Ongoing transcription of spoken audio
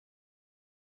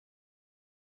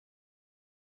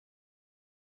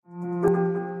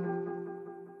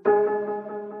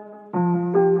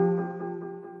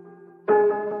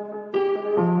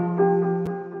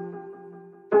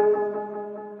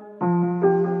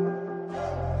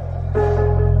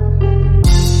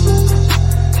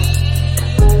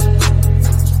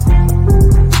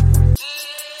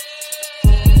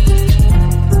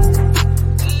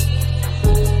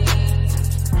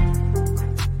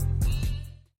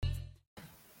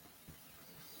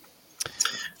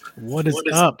What is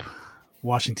up,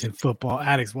 Washington Football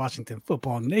Addicts, Washington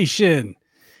Football Nation?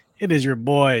 It is your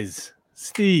boys,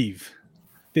 Steve,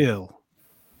 Phil,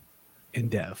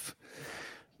 and Dev.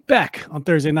 Back on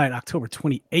Thursday night, October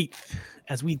 28th,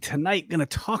 as we tonight going to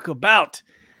talk about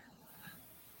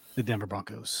the Denver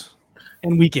Broncos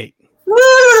in Week 8.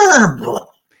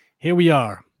 Here we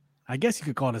are. I guess you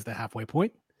could call this the halfway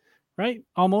point, right?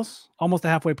 Almost the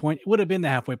halfway point. It would have been the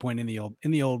halfway point in the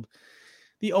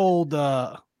old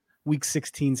Week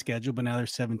 16 schedule, but now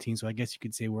there's 17, so I guess you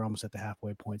could say we're almost at the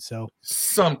halfway point. So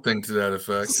something to that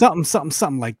effect.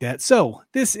 Something like that. So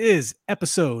this is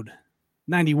episode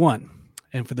 91.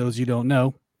 And for those you don't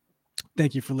know,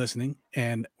 thank you for listening.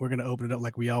 And we're going to open it up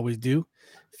like we always do.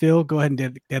 Phil, go ahead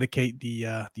and dedicate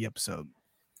the episode.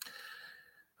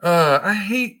 I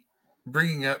hate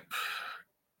bringing up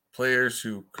players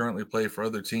who currently play for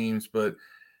other teams, but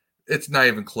it's not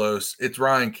even close. It's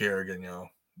Ryan Kerrigan,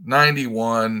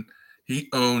 91. He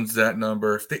owns that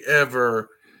number. If they ever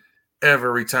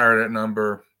retire that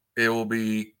number, it will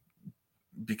be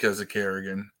because of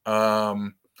Kerrigan.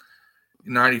 95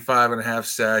 and a half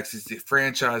sacks. He's the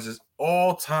franchise's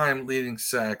all-time leading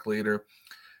sack leader.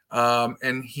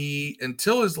 And he,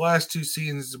 until his last two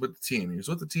seasons with the team, he was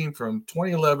with the team from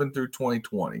 2011 through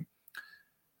 2020.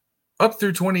 Up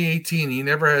through 2018, he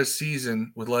never had a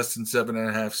season with less than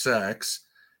 7.5 sacks.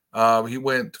 He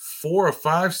went 4 or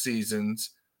 5 seasons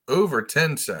over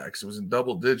 10 sacks. It was in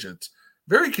double digits.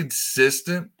 Very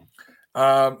consistent.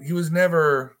 He was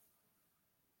never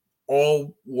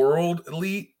all-world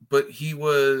elite, but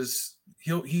he's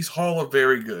Hall of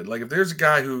Very Good. Like, if there's a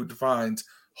guy who defines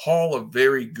Hall of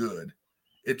Very Good,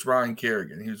 it's Ryan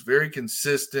Kerrigan. He was very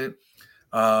consistent.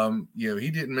 He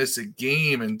didn't miss a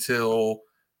game until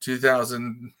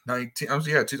 2019.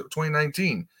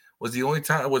 2019 was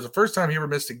the first time he ever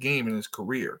missed a game in his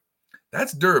career.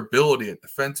 That's durability at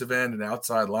defensive end and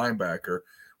outside linebacker,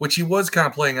 which he was kind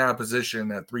of playing out of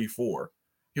position at 3-4.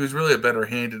 He was really a better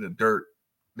hand in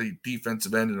the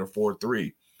defensive end in a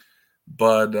 4-3.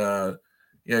 But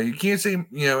you can't say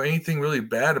anything really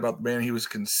bad about the man. He was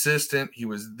consistent. He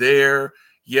was there.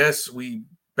 Yes, we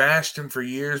bashed him for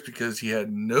years because he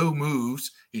had no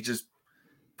moves. He just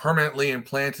permanently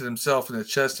implanted himself in the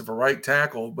chest of a right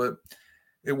tackle, but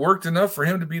it worked enough for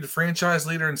him to be the franchise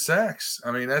leader in sacks. I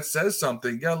mean, that says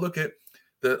something. You got to look at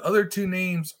the other two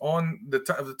names on the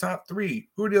top three.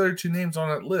 Who are the other two names on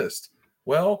that list?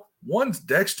 Well, one's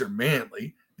Dexter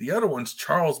Manley. The other one's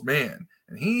Charles Mann.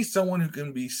 And he's someone who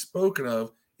can be spoken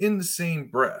of in the same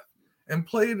breath and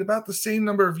played about the same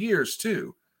number of years,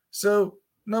 too. So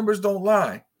numbers don't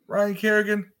lie. Ryan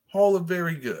Kerrigan, Hall of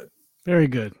Very Good. Very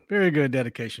good. Very good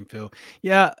dedication, Phil.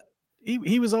 Yeah,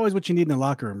 he was always what you need in the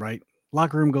locker room, right?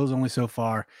 Locker room goes only so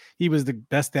far. He was the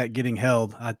best at getting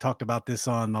held. I talked about this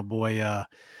on my boy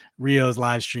Rio's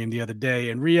live stream the other day.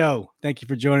 And Rio, thank you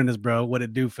for joining us, bro. What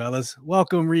it do, fellas?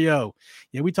 Welcome, Rio.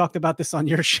 Yeah, we talked about this on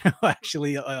your show,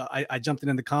 actually. I jumped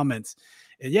in the comments.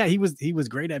 And yeah, he was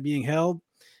great at being held.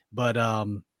 But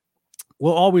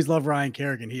we'll always love Ryan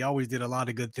Kerrigan. He always did a lot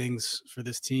of good things for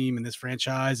this team and this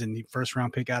franchise. And the first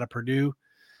round pick out of Purdue.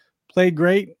 Played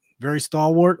great. Very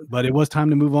stalwart, but it was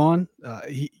time to move on.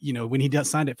 When he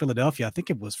signed at Philadelphia, I think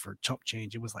it was for chump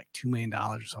change. It was like $2 million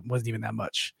or something. It wasn't even that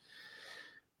much.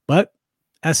 But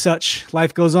as such,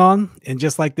 life goes on. And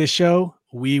just like this show,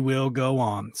 we will go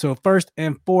on. So first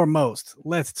and foremost,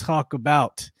 let's talk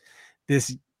about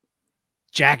this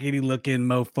jackety-looking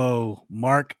mofo,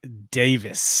 Mark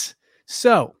Davis.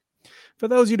 So for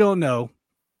those who don't know,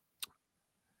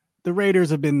 the Raiders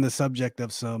have been the subject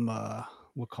of some,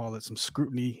 we'll call it some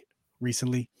scrutiny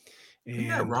recently. And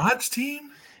that Rod's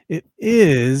team? It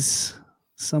is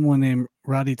someone named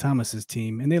Roddy Thomas's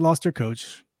team, and they lost their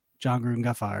coach. John Gruden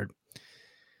got fired.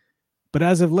 But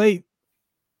as of late,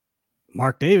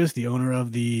 Mark Davis, the owner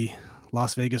of the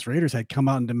Las Vegas Raiders, had come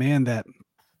out and demand that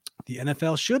the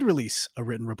NFL should release a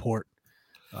written report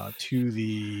to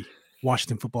the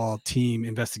Washington football team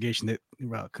investigation that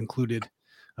concluded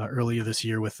earlier this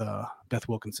year with Beth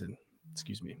Wilkinson.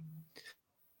 Excuse me.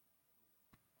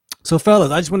 So,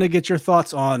 fellas, I just want to get your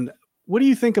thoughts on what do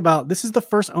you think about this? Is the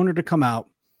first owner to come out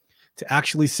to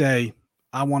actually say,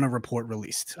 I want a report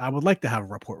released. I would like to have a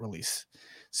report release.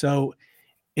 So,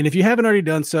 and if you haven't already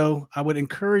done so, I would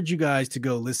encourage you guys to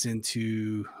go listen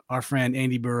to our friend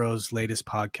Andy Burrows' latest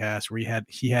podcast where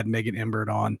he had Megan Embert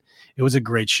on. It was a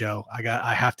great show.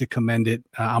 I have to commend it.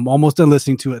 I'm almost done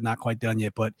listening to it, not quite done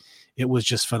yet, but it was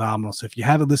just phenomenal. So if you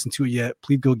haven't listened to it yet,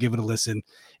 please go give it a listen.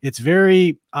 It's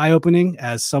very eye-opening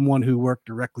as someone who worked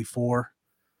directly for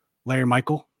Larry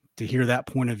Michael to hear that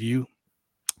point of view.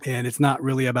 And it's not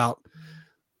really about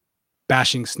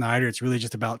bashing Snyder. It's really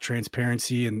just about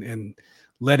transparency and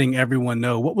letting everyone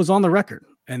know what was on the record.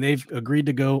 And they've agreed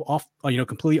to go off,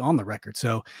 completely on the record.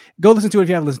 So go listen to it if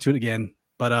you haven't listened to it again.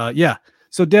 But yeah.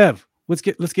 So Dev, let's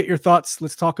get your thoughts.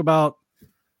 Let's talk about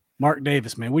Mark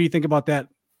Davis, man. What do you think about that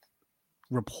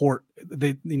report?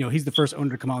 He's the first owner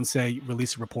to come out and say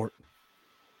release a report.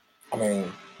 I mean,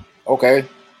 okay.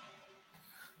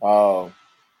 Why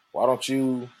don't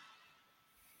you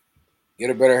get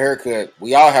a better haircut?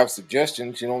 We all have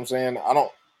suggestions, you know what I'm saying?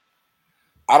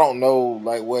 I don't know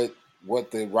like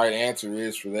what the right answer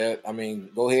is for that. I mean,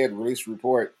 go ahead, release a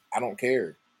report. I don't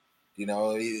care. You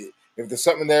know, if there's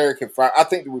something there, I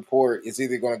think the report is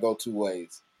either going to go two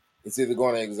ways. It's either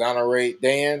going to exonerate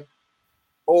Dan,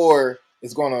 or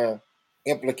it's going to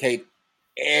implicate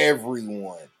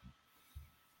everyone.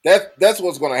 That's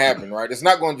what's going to happen, right? It's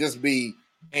not going to just be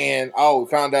Dan. Oh, we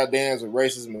found out Dan's a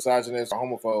racist, misogynist, or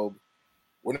homophobe.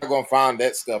 We're not going to find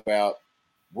that stuff out.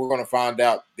 We're going to find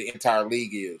out the entire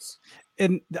league is.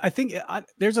 And I think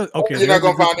there's a okay. You're not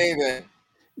going to find anything.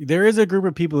 There is a group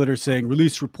of people that are saying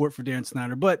release report for Dan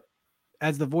Snyder, but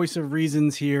as the voice of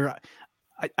reasons here,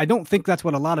 I don't think that's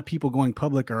what a lot of people going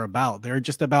public are about. They're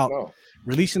just about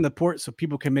releasing the report so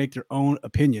people can make their own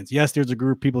opinions. Yes, there's a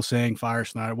group of people saying fire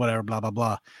Snyder, whatever, blah, blah,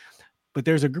 blah. But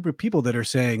there's a group of people that are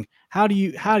saying, how do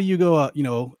you go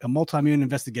a multi-million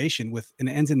investigation with and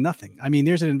it ends in nothing? I mean,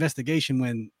 there's an investigation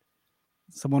when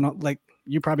someone like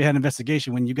you probably had an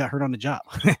investigation when you got hurt on the job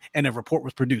and a report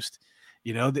was produced.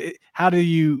 How do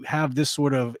you have this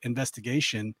sort of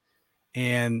investigation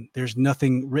and there's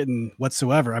nothing written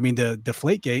whatsoever? I mean, the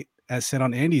Deflategate, as said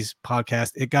on Andy's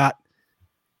podcast, it got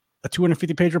a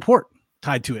 250-page report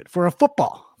tied to it for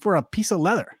a piece of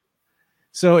leather.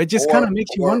 So it just kind of makes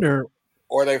you wonder.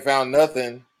 Or they found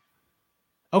nothing.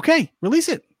 Okay, release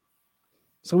it.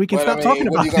 So we can stop talking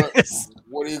about this.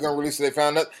 What are you going to release if they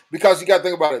found nothing? Because you got to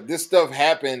think about it. This stuff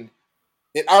happened.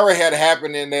 It already had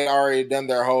happened and they already done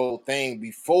their whole thing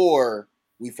before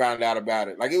we found out about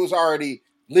it. Like it was already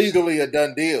legally a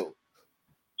done deal.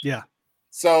 Yeah.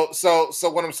 So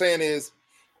what I'm saying is,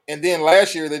 and then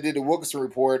last year they did the Wilkerson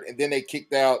report and then they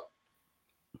kicked out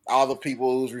all the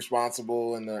people who's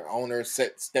responsible and the owner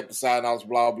stepped aside and all this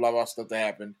blah, blah, blah stuff that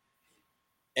happened.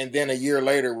 And then a year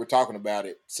later we're talking about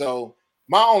it. So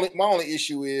my only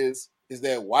issue is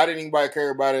that why didn't anybody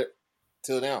care about it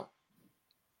till now?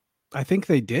 I think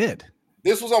they did.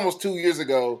 This was almost 2 years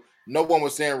ago. No one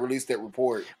was saying release that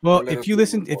report. Well, if you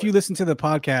listen to the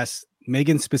podcast,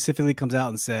 Megan specifically comes out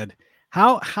and said,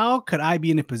 how could I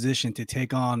be in a position to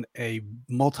take on a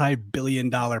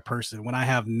multi-billion-dollar person when I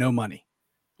have no money?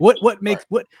 What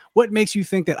makes you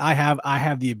think that I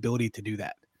have the ability to do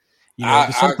that?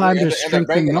 Sometimes there's strength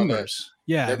in numbers.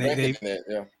 Yeah,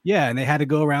 and they had to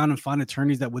go around and find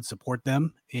attorneys that would support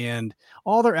them, and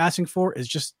all they're asking for is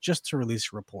just to release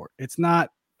a report. It's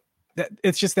not that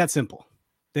it's just that simple.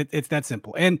 It's that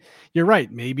simple. And you're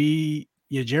right. Maybe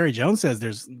Jerry Jones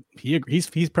says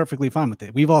he's perfectly fine with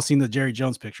it. We've all seen the Jerry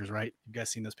Jones pictures, right? You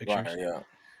guys seen those pictures? Right,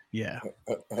 yeah.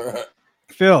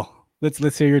 Phil,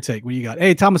 let's hear your take. What do you got?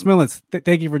 Hey, Thomas Millens,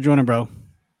 thank you for joining, bro.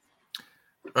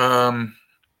 I'm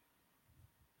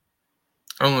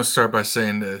going to start by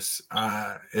saying this.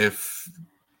 If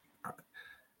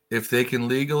they can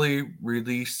legally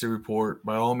release the report,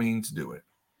 by all means do it.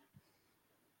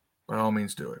 By all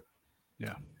means do it.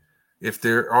 Yeah. If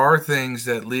there are things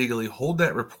that legally hold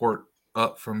that report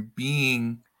up from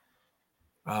being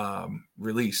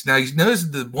released. Now, you notice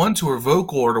the ones who are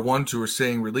vocal or the ones who are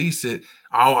saying release it.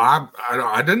 Oh,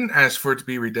 I didn't ask for it to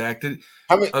be redacted.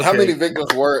 How many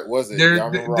victims was it?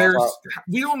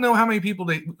 We don't know how many people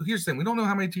here's the thing. We don't know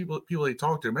how many people they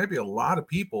talked to. There may be a lot of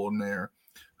people in there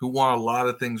who want a lot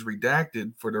of things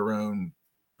redacted for their own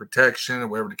protection or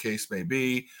whatever the case may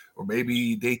be, or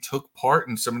maybe they took part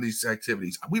in some of these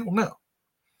activities. We don't know.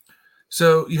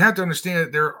 So you have to understand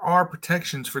that there are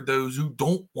protections for those who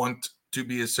don't want to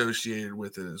be associated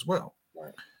with it as well.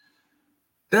 Right.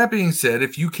 That being said,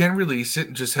 if you can release it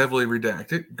and just heavily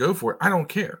redact it, go for it. I don't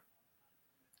care.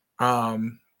 I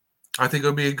think it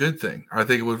would be a good thing. I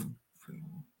think it would,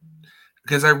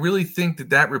 because I really think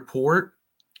that report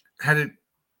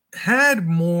had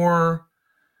more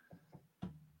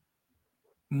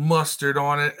mustard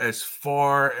on it as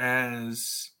far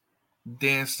as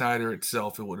Dan Snyder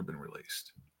itself, it would have been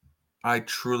released. I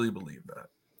truly believe that.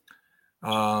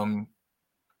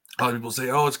 A lot of people say,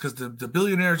 oh, it's because the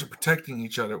billionaires are protecting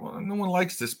each other. Well, no one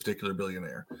likes this particular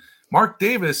billionaire. Mark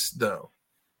Davis, though,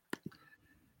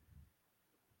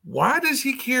 why does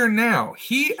he care now?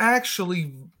 He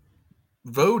actually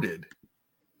voted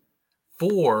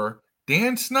for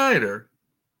Dan Snyder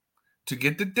to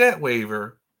get the debt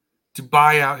waiver to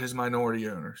buy out his minority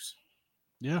owners.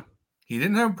 Yeah, He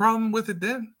didn't have a problem with it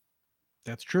then.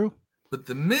 that's true. But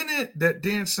the minute that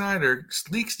Dan Snyder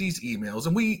leaks these emails,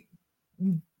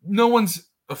 and no one's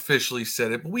officially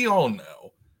said it, but we all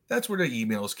know that's where the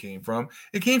emails came from.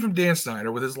 It came from Dan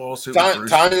Snyder with his lawsuit.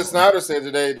 Tanya Snyder said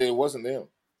today that it wasn't them.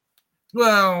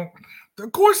 Well,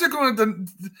 of course they're going to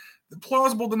the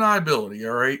plausible deniability.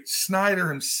 All right, Snyder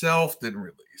himself didn't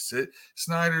release it.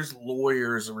 Snyder's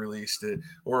lawyers released it,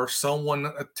 or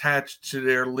someone attached to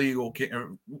their legal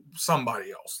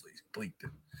somebody else leaked it,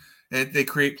 and they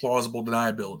create plausible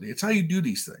deniability. It's how you do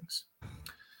these things.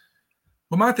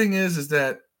 But my thing is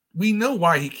that we know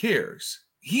why he cares.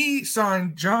 He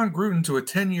signed John Gruden to a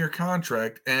 10-year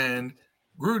contract, and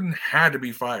Gruden had to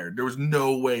be fired. There was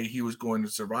no way he was going to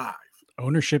survive.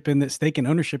 Ownership in the stake and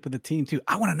ownership of the team too.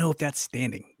 I want to know if that's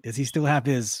standing. Does he still have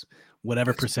his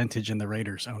whatever percentage in the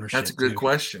Raiders ownership? That's a good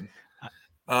question.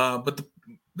 But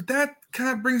that kind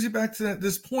of brings you back to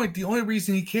this point. The only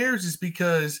reason he cares is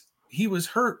because he was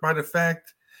hurt by the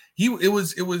fact it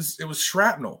was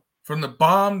shrapnel from the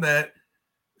bomb that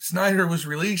Snyder was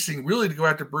releasing, really to go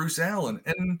after Bruce Allen.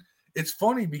 And it's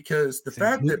funny because the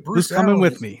fact that Bruce Allen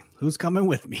who's coming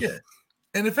with me? Yeah.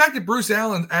 And the fact that Bruce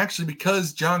Allen actually,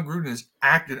 because John Gruden is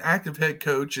an active head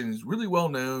coach and is really well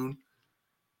known,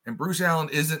 and Bruce Allen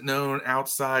isn't known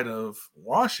outside of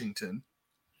Washington,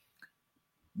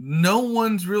 no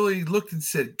one's really looked and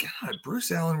said, God,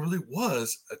 Bruce Allen really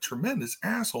was a tremendous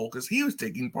asshole because he was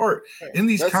taking part in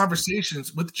these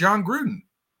conversations with John Gruden.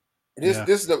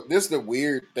 This is the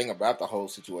weird thing about the whole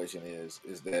situation is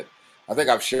that I think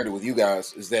I've shared it with you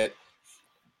guys, is that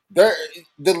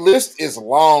the list is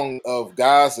long of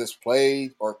guys that's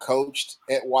played or coached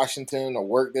at Washington or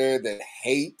worked there that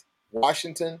hate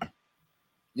Washington.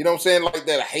 You know what I'm saying? Like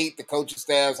that hate the coaching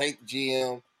staffs, hate the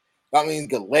GM. I mean,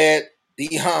 Gillette,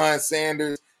 Deion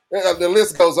Sanders. The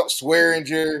list goes up.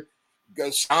 Swearinger,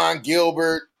 Sean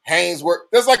Gilbert, Hainsworth.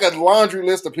 There's like a laundry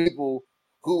list of people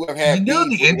who have had. You know,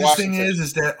 the interesting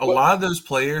is that a lot of those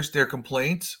players, their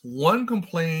complaints. One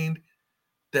complained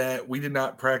that we did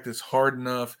not practice hard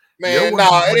enough. Man, no,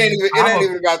 it ain't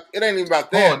even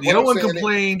about that. The other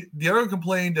one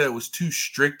complained that it was too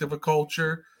strict of a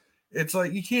culture. It's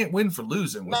like you can't win for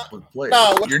losing with players.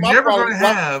 No, you're never going to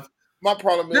have. My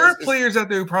problem is there are players out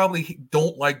there who probably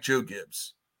don't like Joe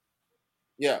Gibbs.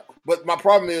 Yeah, but my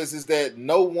problem is that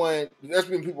no one. There's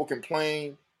been people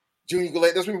complain. Junior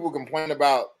Gillette. There's been people complain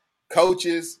about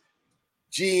coaches,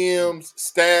 GMs,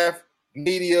 staff,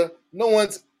 media. No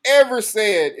one's ever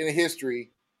said in history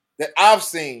that I've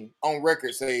seen on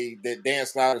record say that Dan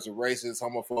Snyder's a racist,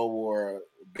 homophobe, or a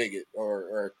bigot,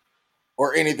 or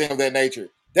anything of that nature.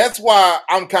 That's why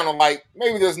I'm kind of like,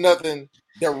 maybe there's nothing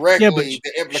directly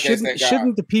that implicates that guy.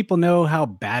 Shouldn't the people know how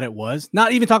bad it was?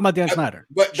 Not even talking about Dan Snyder.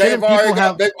 But they've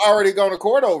already gone to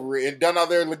court over it and done all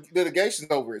their litigations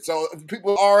over it. So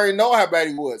people already know how bad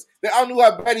he was. They all knew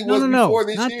how bad he was before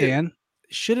this year. Dan.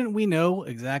 Shouldn't we know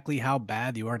exactly how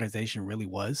bad the organization really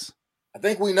was? I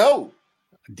think we know.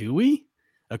 Do we?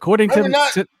 According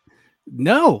to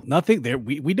no, nothing there.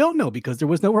 We don't know because there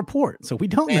was no report, so we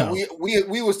don't know.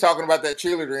 We was talking about that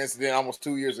cheerleader incident almost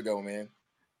 2 years ago, man.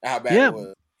 How bad it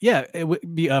was. Yeah, it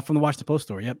would be from the Washington Post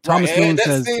story. Yep. Thomas Millen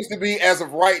says seems to be, as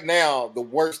of right now, the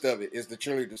worst of it is the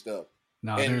cheerleader stuff.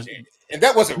 No, and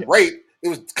that wasn't rape. It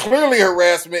was clearly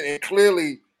harassment and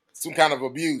clearly some kind of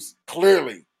abuse.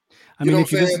 Clearly. I mean,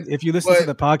 if you listen to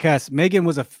the podcast, Megan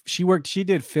was she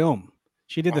did film.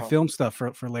 She did the film stuff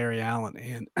for Larry Allen.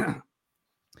 And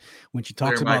when she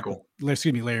talks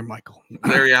Larry Michael.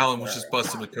 Larry Allen was just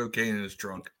busted with cocaine in his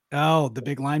trunk. Oh, the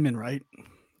big lineman, right?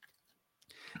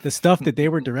 The stuff that they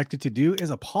were directed to do is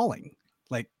appalling.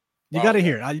 Like, you got to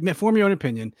hear it. Form your own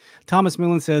opinion. Thomas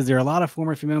Millen says there are a lot of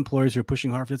former female employers who are pushing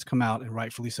hard for this to come out, and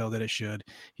rightfully so that it should.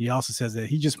 He also says that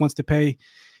he just wants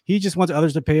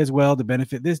others to pay as well to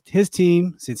benefit his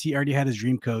team, since he already had his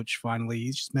dream coach. Finally,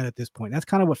 he's just met at this point. That's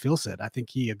kind of what Phil said. I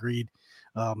think he agreed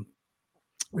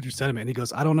with your sentiment. He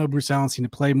goes, I don't know. Bruce Allen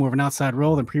seemed to play more of an outside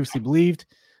role than previously believed.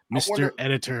 Mr.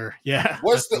 Editor. Yeah.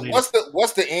 What's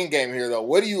the end game here though?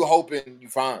 What are you hoping you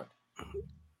find?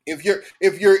 If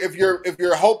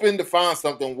you're hoping to find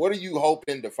something, what are you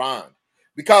hoping to find?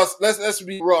 Because let's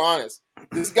be real honest.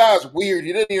 This guy's weird.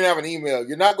 He didn't even have an email.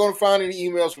 You're not going to find any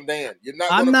emails from Dan. You're not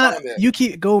going to find that. You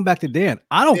keep going back to Dan.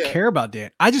 I don't care about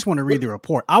Dan. I just want to read the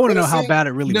report. I want to know how bad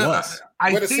it really was.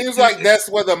 But it seems like that's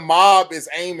where the mob is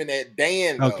aiming at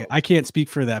Dan. Okay, I can't speak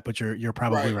for that, but you're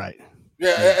probably right.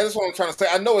 Yeah, that's what I'm trying to say.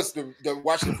 I know it's the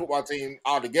Washington football team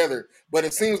altogether, but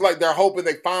it seems like they're hoping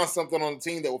they find something on the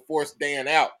team that will force Dan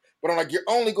out. But I'm like, you're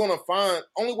only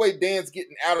way Dan's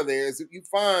getting out of there is if you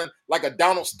find like a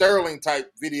Donald Sterling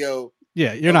type video.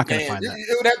 Yeah, you're not going to find that.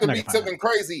 It would have to be something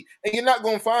crazy, and you're not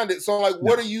going to find it. So I'm like,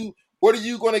 what are you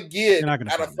going to get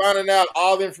out of finding out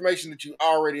all the information that you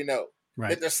already know? Right.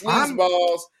 That they're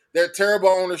sleazeballs, they're terrible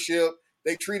ownership,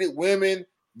 they treated women,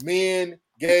 men,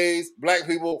 gays, black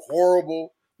people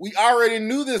horrible. We already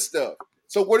knew this stuff.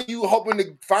 So what are you hoping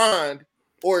to find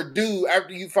or do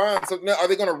after you find something? Are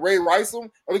they going to Ray Rice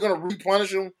them? Are they going to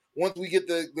replenish them once we get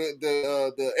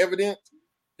the evidence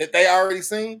that they already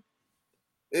seen?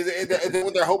 Is that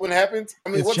what they're hoping happens? I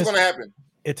mean, what's going to happen?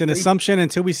 It's an assumption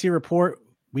until we see a report.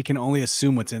 We can only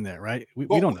assume what's in there, right?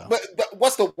 We don't know. But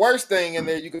what's the worst thing in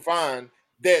there you can find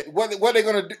that what they're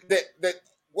going to do? That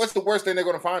what's the worst thing they're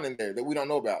going to find in there that we don't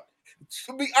know about?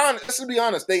 To be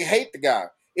honest, they hate the guy.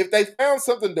 If they found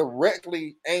something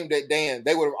directly aimed at Dan,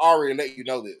 they would have already let you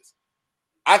know this.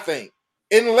 I think,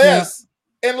 unless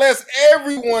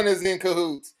everyone is in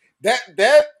cahoots, that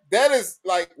is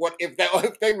like what if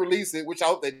they release it, which I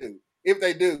hope they do. If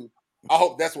they do, I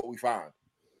hope that's what we find.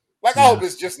 Like I hope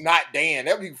it's just not Dan.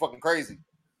 That'd be fucking crazy.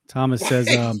 Thomas says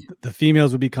the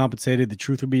females would be compensated, the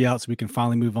truth would be out, so we can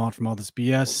finally move on from all this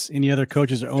BS. Any other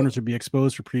coaches or owners would be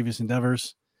exposed for previous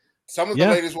endeavors. Some of the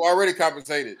ladies were already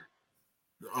compensated.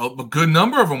 A good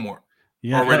number of them were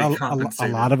already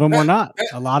compensated. A lot of them were not.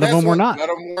 A lot of them were not.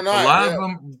 A lot of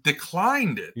them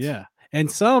declined it. Yeah.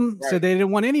 And some said they didn't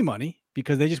want any money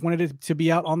because they just wanted it to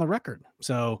be out on the record.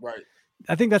 So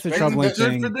I think that's a troubling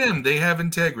thing. Good for them. They have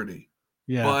integrity.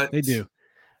 Yeah, but they do.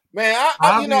 Man,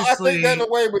 I think that in a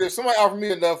way, but if somebody offered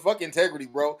me enough fuck integrity,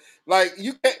 bro, like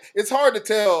you can't, it's hard to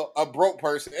tell a broke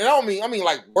person. And I mean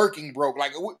like working broke.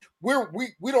 Like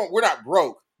we're not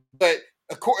broke, but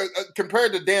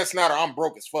compared to Dan Snyder, I'm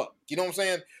broke as fuck. You know what I'm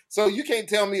saying? So you can't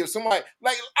tell me if somebody,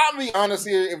 like, I'll be honest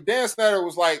here, if Dan Snyder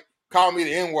was like, call me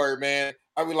the N-word, man,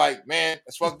 I'd be like, man,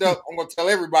 that's fucked up. I'm going to tell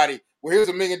everybody, well, here's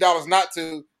 $1 million not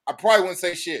to. I probably wouldn't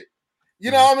say shit.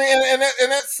 You know what I mean? And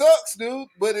that sucks, dude,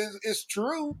 but it's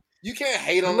true. You can't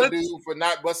hate on the dude for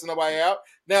not busting nobody out.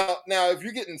 Now, if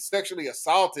you're getting sexually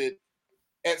assaulted,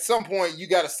 at some point, you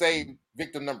got to save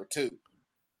victim number 2.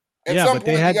 But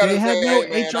they had no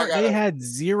HR. They had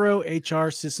zero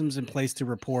HR systems in place to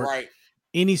report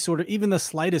any sort of, even the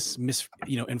slightest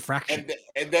infraction.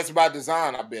 And that's by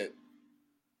design, I bet.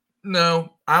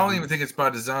 No, I don't even think it's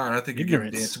by design. I think you're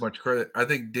giving Dan too much credit. I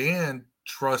think Dan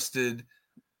trusted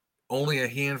only a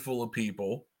handful of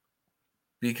people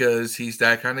because he's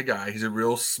that kind of guy. He's a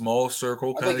real small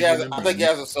circle kind of guy. I think he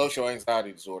has a social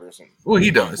anxiety disorder or something. Well,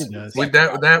 he does. With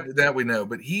that we know.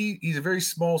 But he's a very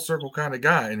small circle kind of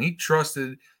guy, and he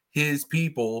trusted his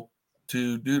people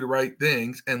to do the right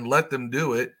things and let them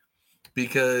do it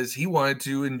because he wanted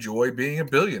to enjoy being a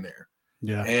billionaire.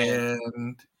 Yeah.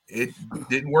 And it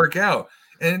didn't work out.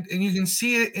 And you can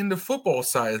see it in the football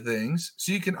side of things.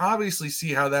 So you can obviously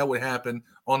see how that would happen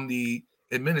on the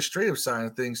administrative side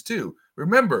of things too.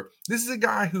 Remember, this is a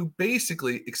guy who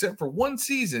basically, except for one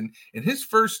season, in his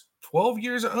first 12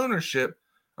 years of ownership,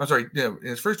 in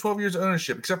his first 12 years of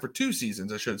ownership, except for 2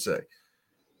 seasons, I should say,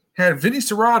 had Vinny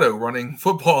Serrato running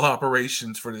football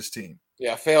operations for this team.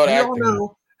 Yeah, failed acting. We all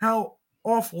know how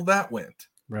awful that went.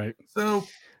 Right. So,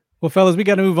 well, fellas, we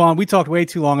got to move on. We talked way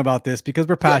too long about this because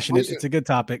we're passionate. It's a good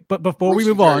topic. But before we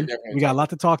move on, we got a lot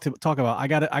to talk about. I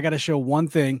got to show one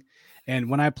thing.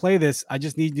 And when I play this, I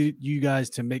just need you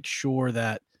guys to make sure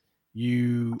that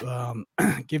you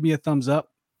give me a thumbs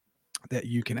up that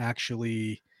you can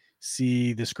actually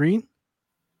see the screen.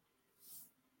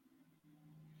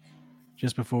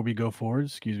 Just before we go forward,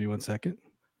 excuse me 1 second.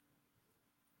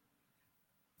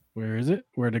 Where is it?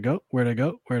 Where'd it go?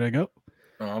 Oh,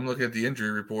 I'm looking at the injury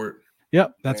report.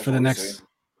 Yep, that's for the next.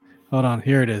 Hold on,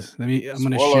 here it is. I'm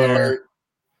going to share.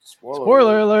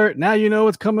 Spoiler alert. Now you know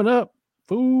what's coming up.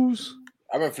 Fools.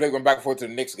 I've been flipping back and forth to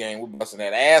the Knicks game. We're busting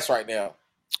that ass right now.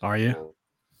 Are you?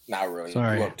 Not really.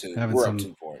 Sorry. We're up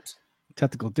 2 points.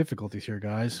 Technical difficulties here,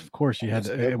 guys. Of course, you had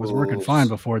to, it was working fine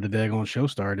before the daggone show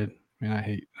started. Man, I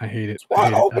hate it. I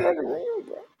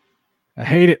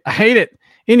hate it.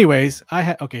 Anyways,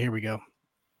 okay, here we go.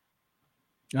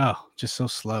 Oh, just so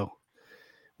slow.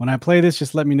 When I play this,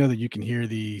 just let me know that you can hear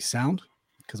the sound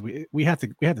because we had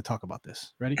to talk about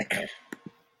this. Ready?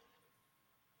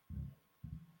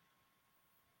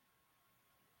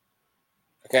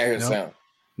 Can't hear the sound.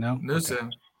 No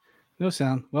sound. No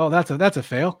sound. Well, that's a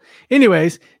fail.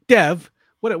 Anyways, Dev,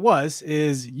 what it was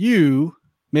is you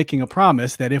making a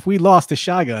promise that if we lost to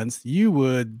Shotguns, you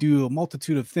would do a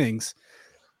multitude of things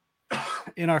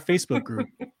in our Facebook group.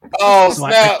 Oh, so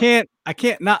snap. I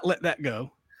can't not let that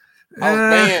go. I was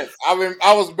banned.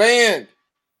 I was banned.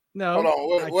 Hold No,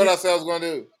 on. I What can't. I said I was going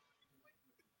to do?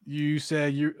 You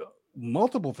said you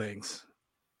multiple things.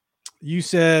 You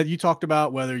said you talked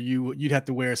about whether you'd have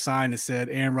to wear a sign that said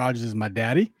Aaron Rodgers is my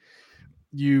daddy.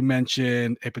 You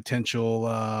mentioned a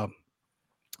potential.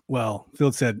 Well,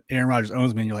 Phil said Aaron Rodgers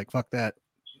owns me, and you're like, fuck that.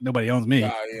 Nobody owns me.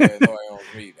 Yeah, nobody owns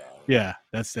me, dog. Yeah,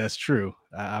 that's true.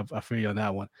 I feel you on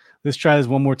that one. Let's try this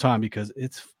one more time because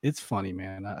it's funny,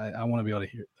 man. I want to be able to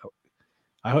hear.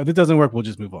 I hope if it doesn't work, we'll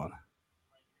just move on.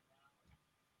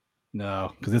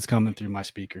 No, because it's coming through my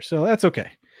speaker, so that's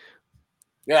okay.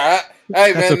 Yeah,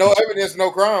 hey That's man, no okay. evidence,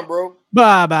 no crime, bro.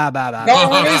 Blah, blah, blah, blah, Don't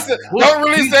blah, release blah, it. blah. Don't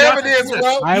release He's the got the evidence, clip.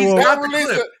 bro. I He's will. got Don't the release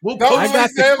clip. it. We'll Don't I post got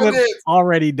release the the clip evidence.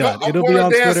 already No, done. I'm It'll be pulling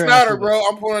on Dan Twitter Snyder, after bro. this.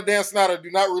 I'm pulling Dan Snyder.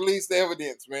 Do not release the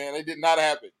evidence, man. It did not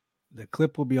happen. The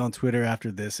clip will be on Twitter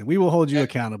after this, and we will hold you Hey,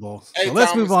 accountable. hey So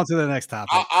let's move Thomas, on to the next topic.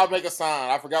 I'll make a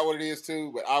sign. I forgot what it is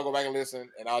too, but I'll go back and listen,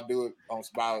 and I'll do it on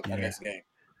spot Yeah. next game.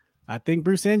 I think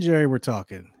Bruce and Jerry were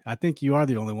talking. I think you are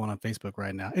the only one on Facebook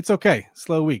right now. It's okay.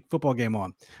 Slow week. Football game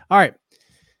on. All right.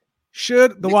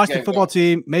 Should the Get Washington game football going.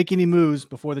 team make any moves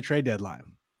before the trade deadline?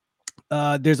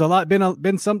 There's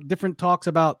been some different talks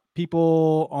about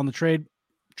people on the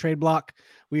trade block.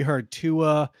 We heard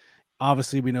Tua.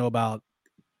 Obviously, we know about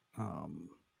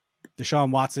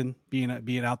Deshaun Watson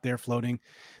being out there floating.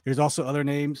 There's also other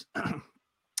names.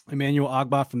 Emmanuel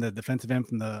Ogbah from the defensive end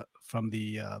from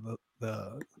the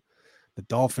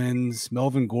Dolphins.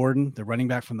 Melvin Gordon, the running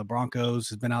back from the Broncos,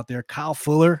 has been out there. Kyle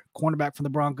Fuller, cornerback from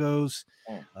the Broncos.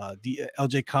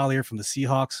 LJ Collier from the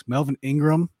Seahawks. Melvin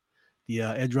Ingram, the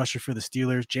edge rusher for the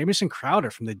Steelers. Jamison Crowder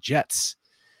from the Jets.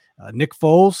 Nick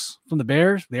Foles from the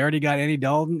Bears. They already got Andy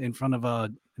Dalton in front of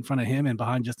him and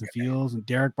behind Justin Fields, and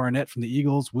Derek Barnett from the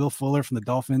Eagles. Will Fuller from the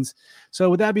Dolphins. So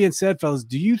with that being said, fellas,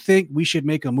 do you think we should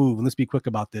make a move? And let's be quick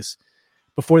about this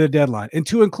before the deadline, and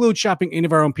to include shopping any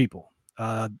of our own people.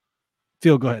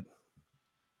 Phil, go ahead.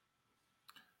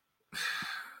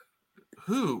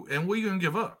 Who and what are you going to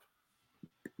give up?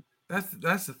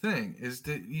 That's the thing. Is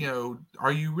that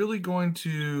are you really going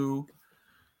to?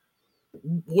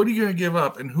 What are you going to give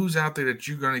up, and who's out there that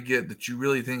you're going to get that you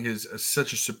really think is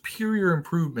such a superior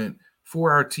improvement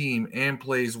for our team and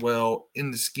plays well in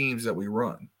the schemes that we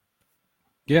run?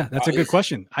 Yeah, that's a good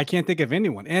question. I can't think of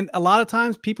anyone. And a lot of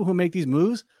times people who make these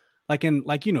moves, like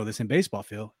this in baseball,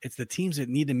 Phil, it's the teams that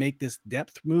need to make this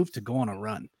depth move to go on a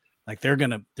run. Like they're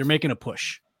making a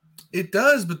push. It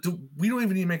does, but we don't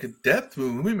even need to make a depth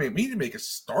move. We need to make a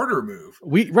starter move.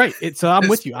 So I'm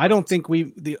with you. I don't think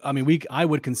I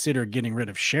would consider getting rid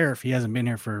of Sheriff. He hasn't been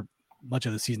here for much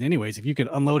of the season anyways. If you could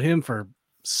unload him for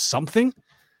something,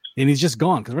 and he's just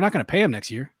gone because we're not going to pay him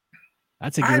next year.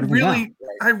 I'd say get rid of him now.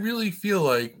 I really feel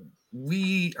like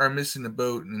we are missing the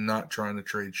boat and not trying to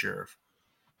trade Sheriff.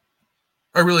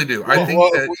 I really do. I think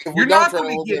that you're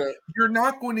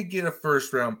not going to get a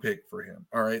first round pick for him.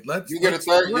 All right, you get a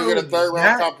third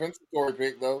round compensatory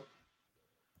pick though.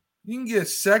 You can get a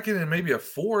second and maybe a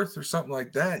fourth or something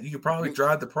like that. You could probably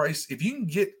drive the price. If you can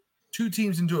get two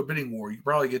teams into a bidding war, you can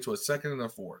probably get to a second and a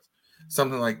fourth,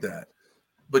 something like that.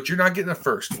 But you're not getting a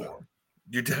first for him.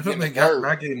 You're definitely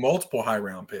not getting multiple high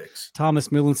round picks.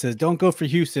 Thomas Millen says, "Don't go for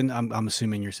Houston." I'm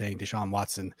assuming you're saying Deshaun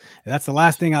Watson. And that's the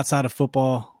last thing outside of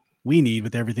football we need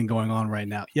with everything going on right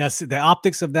now. Yes, the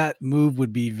optics of that move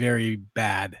would be very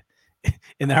bad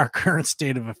in our current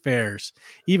state of affairs.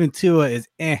 Even Tua is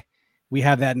we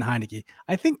have that in Heineke.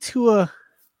 I think Tua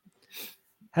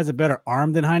has a better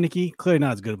arm than Heineke. Clearly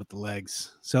not as good with the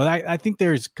legs. So I think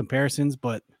there's comparisons,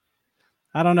 but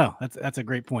I don't know. That's a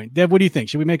great point. Deb, what do you think?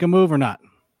 Should we make a move or not?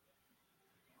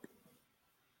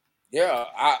 Yeah,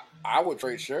 I would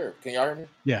trade Sheriff. Can y'all hear me?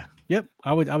 Yeah. Yep.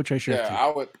 I would trade Sheriff.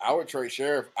 Yeah, too. I would trade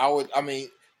Sheriff.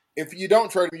 If you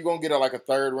don't trade him, you're gonna get a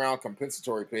third round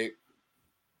compensatory pick.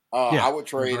 I would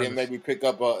trade and maybe pick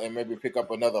up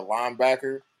another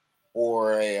linebacker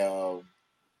or I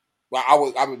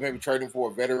would maybe trade him for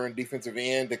a veteran defensive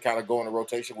end to kind of go in a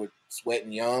rotation with Sweat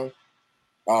and Young.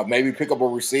 Maybe pick up a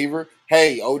receiver.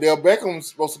 Hey, Odell Beckham's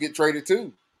supposed to get traded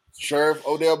too. Sheriff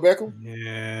Odell Beckham.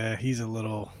 Yeah, he's a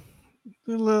little.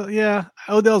 Yeah,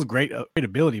 Odell's great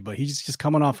ability, but he's just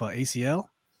coming off an ACL.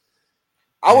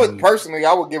 I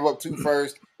would give up 2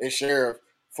 first and Sheriff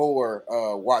for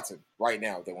Watson right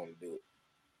now if they want to do it.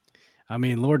 I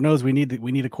mean, Lord knows we need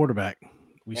a quarterback.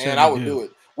 I would do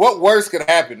it. What worse could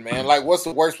happen, man? Like, what's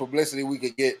the worst publicity we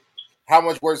could get? How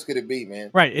much worse could it be,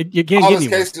 man? Right, you can't get anywhere.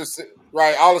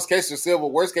 All his cases are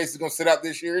civil. Worst case is going to sit out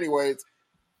this year anyways.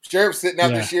 Sheriff's sitting out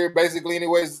this year basically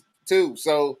anyways too.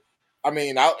 So, I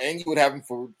mean, and you would have him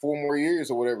for 4 more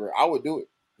years or whatever. I would do it.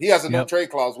 He has a no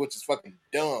trade clause, which is fucking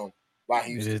dumb by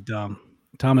Houston. It is dumb.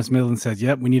 Thomas Midland says,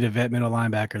 "Yep, we need a vet middle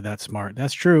linebacker that's smart."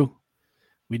 That's true.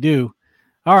 We do.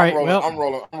 All right. I'm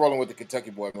rolling with the Kentucky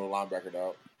boy middle linebacker,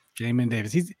 dog. Jamin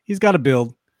Davis. He's got a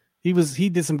build. He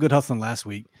did some good hustling last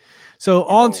week. So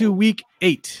on to week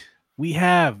 8. We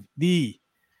have the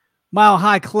Mile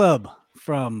High Club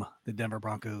from the Denver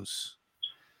Broncos.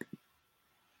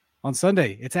 On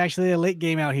Sunday, it's actually a late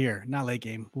game out here. Not late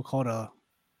game. We'll call it a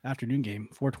afternoon game.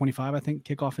 4:25, I think,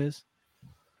 kickoff is.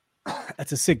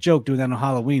 That's a sick joke doing that on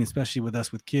Halloween, especially with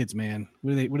us with kids, man.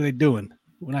 What are they doing?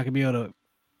 We're not gonna be able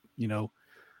to,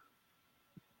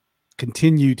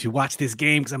 continue to watch this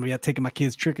game because I'm gonna be taking my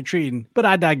kids trick-or-treating. But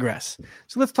I digress.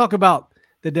 So let's talk about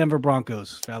the Denver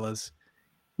Broncos, fellas.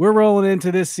 We're rolling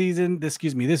into this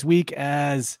week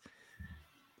as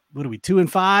what are we,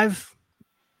 2-5?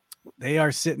 They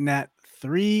are sitting at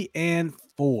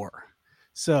 3-4.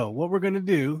 So what we're going to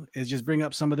do is just bring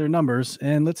up some of their numbers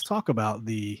and let's talk about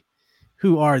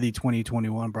who are the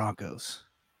 2021 Broncos.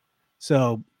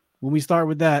 So when we start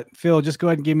with that, Phil, just go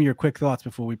ahead and give me your quick thoughts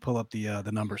before we pull up the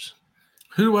numbers.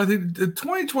 Who do I think the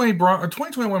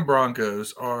 2021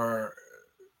 Broncos are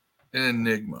an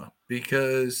enigma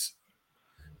because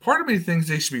part of me thinks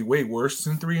they should be way worse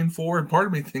than 3-4, and part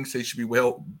of me thinks they should be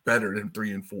well better than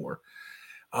 3-4.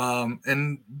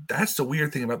 And that's the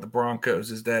weird thing about the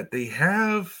Broncos is that they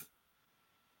have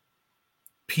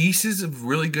pieces of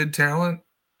really good talent,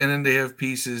 and then they have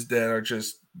pieces that are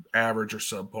just average or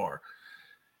subpar.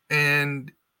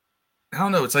 And I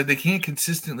don't know. It's like they can't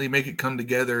consistently make it come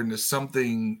together into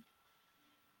something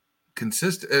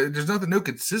consistent. There's no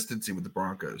consistency with the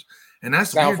Broncos, and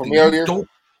that's sound weird familiar.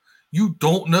 You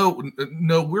don't know.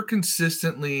 No, we're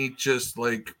consistently just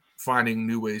like finding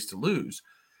new ways to lose.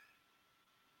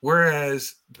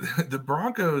 Whereas the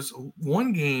Broncos,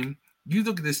 one game, you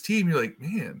look at this team, you're like,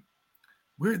 man,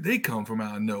 where'd they come from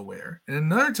out of nowhere? And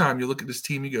another time you look at this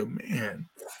team, you go, man,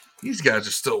 these guys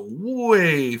are still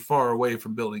way far away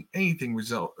from building anything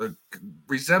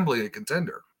resembling a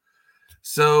contender.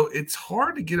 So it's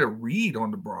hard to get a read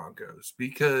on the Broncos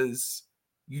because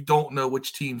you don't know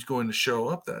which team's going to show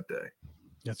up that day.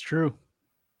 That's true.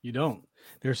 You don't.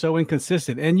 They're so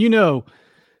inconsistent. And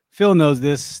Phil knows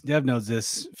this. Dev knows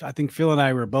this. I think Phil and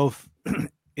I were both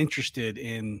interested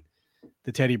in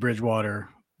the Teddy Bridgewater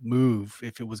move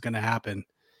if it was going to happen,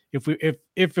 if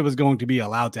it was going to be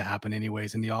allowed to happen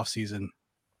anyways in the offseason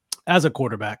as a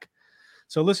quarterback.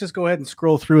 So let's just go ahead and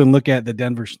scroll through and look at the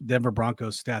Denver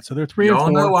Broncos stats. So they're 3-4. Y'all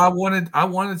know I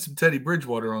wanted some Teddy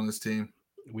Bridgewater on this team.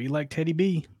 We like Teddy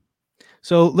B.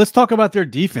 So let's talk about their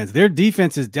defense. Their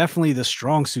defense is definitely the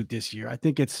strong suit this year. I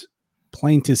think it's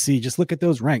plain to see. Just look at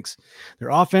those ranks. Their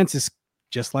offense is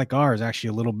just like ours, actually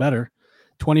a little better.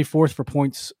 24th for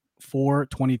points,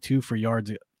 22 for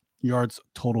yards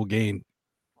total gain.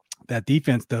 That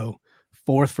defense, though,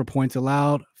 4th for points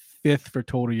allowed, 5th for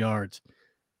total yards.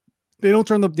 They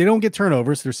don't get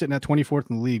turnovers. They're sitting at 24th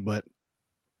in the league, but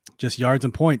just yards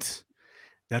and points.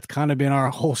 That's kind of been our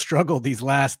whole struggle these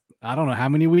last, I don't know how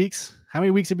many weeks. How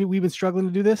many weeks have we been struggling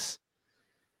to do this?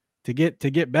 To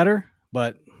get better,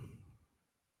 but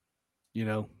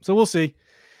so we'll see.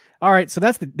 All right, so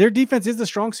their defense is the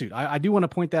strong suit. I do want to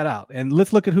point that out. And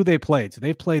let's look at who they played. So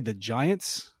they played the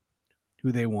Giants,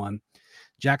 who they won.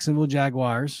 Jacksonville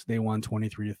Jaguars, they won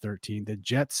 23-13. The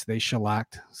Jets, they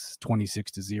shellacked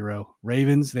 26-0.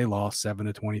 Ravens, they lost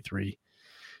 7-23.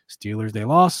 Steelers, they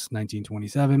lost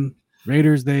 19-27.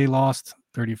 Raiders, they lost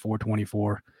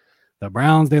 34-24. The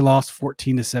Browns, they lost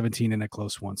 14-17 in a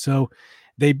close one. So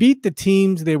they beat the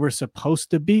teams they were supposed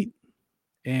to beat,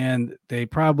 and they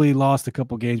probably lost a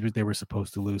couple games but they were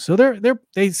supposed to lose. So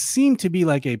they seem to be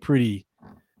like a pretty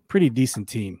decent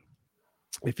team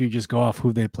if you just go off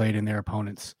who they played in their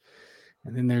opponents.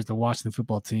 And then there's the Washington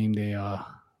football team.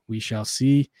 We shall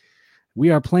see. We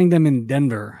are playing them in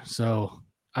Denver. So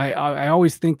I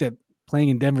always think that playing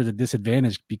in Denver is a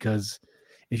disadvantage because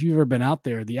if you've ever been out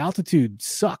there, the altitude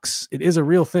sucks. It is a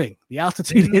real thing. The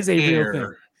altitude is a real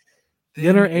thing.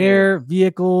 Thinner air,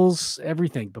 vehicles,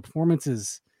 everything. Performance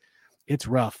it's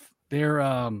rough. Their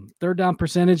third down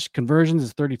percentage conversions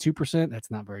is 32%. That's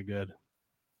not very good.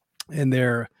 And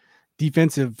their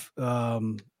defensive,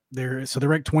 they're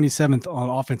ranked 27th on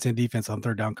offense and defense on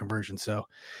third down conversion. So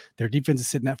their defense is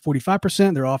sitting at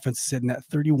 45%. Their offense is sitting at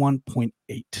 31.8.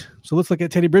 So let's look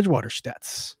at Teddy Bridgewater's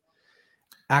stats.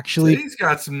 Actually, he's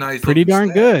got some nice, pretty darn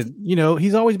stats. Good.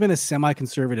 He's always been a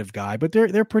semi-conservative guy, but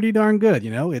they're pretty darn good.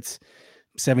 It's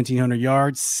 1,700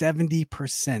 yards,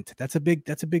 70%. That's a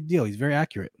big deal. He's very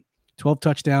accurate. 12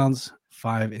 touchdowns,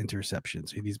 5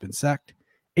 interceptions. He's been sacked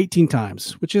 18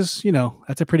 times, which is,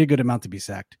 that's a pretty good amount to be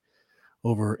sacked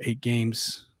over 8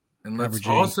 games. And let's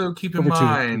also keep in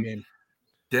mind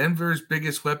Denver's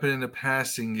biggest weapon in the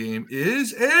passing game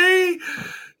is a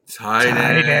tight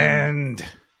end.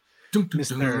 Dun, dun,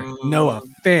 Mr. dun. Noah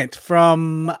Fant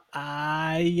from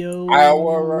Iowa,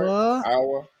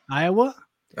 right? Iowa.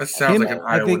 That sounds like an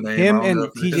I Iowa think name. I him don't know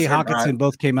and if it TJ is or not. Hawkinson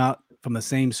both came out from the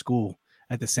same school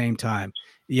at the same time.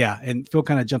 Yeah, and Phil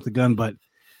kind of jumped the gun, but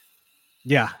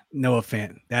yeah, Noah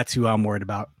Fant. That's who I'm worried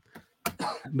about.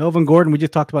 Melvin Gordon, we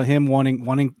just talked about him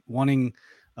wanting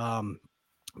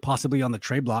possibly on the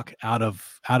trade block out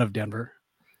of Denver.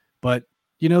 But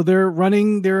their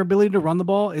ability to run the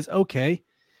ball is okay.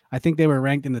 I think they were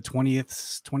ranked in the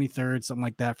 20th, 23rd, something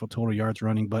like that for total yards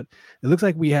running. But it looks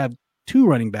like we have two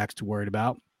running backs to worry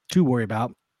about.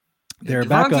 Their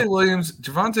backup.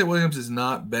 Javonte Williams is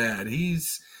not bad.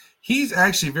 He's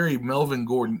actually very Melvin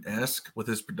Gordon-esque with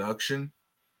his production.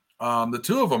 The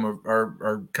two of them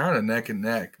are kind of neck and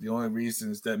neck. The only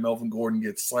reason is that Melvin Gordon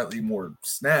gets slightly more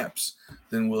snaps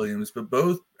than Williams, but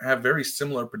both have very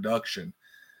similar production.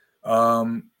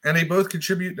 And they both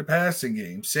contribute to passing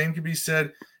game. Same can be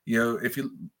said, if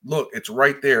you look, it's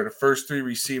right there. The first three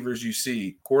receivers you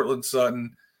see, Cortland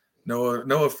Sutton, Noah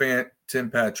Fant, Tim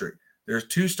Patrick. There's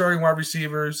two starting wide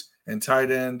receivers and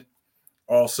tight end.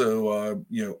 Also,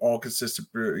 all consistent,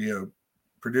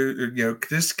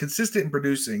 consistent in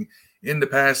producing in the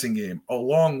passing game,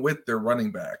 along with their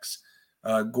running backs.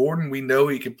 Gordon, we know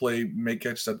he can make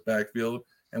catches at the backfield,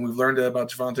 and we've learned that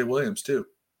about Javonte Williams too.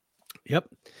 Yep.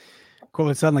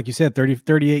 Cortland Sutton, like you said,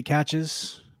 38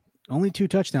 catches, only 2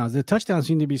 touchdowns. The touchdowns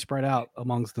seem to be spread out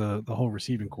amongst the whole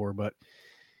receiving core, but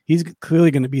he's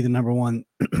clearly going to be the number one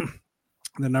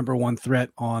threat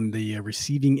on the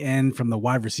receiving end from the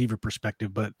wide receiver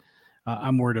perspective. But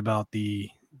I'm worried about the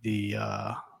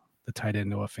tight end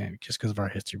Noah Fant just because of our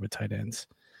history with tight ends.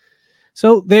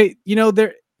 So the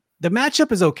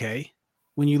matchup is okay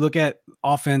when you look at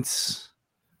offense.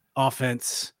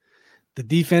 The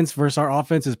defense versus our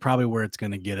offense is probably where it's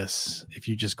going to get us if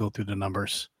you just go through the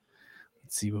numbers.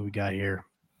 Let's see what we got here.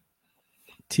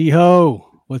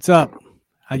 T-Ho, what's up?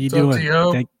 How you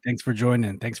doing? Thanks for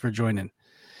joining.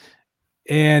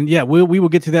 And yeah, we will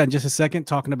get to that in just a second,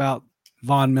 talking about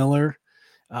Von Miller.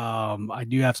 I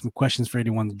do have some questions for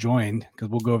anyone to join because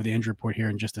we'll go over the injury report here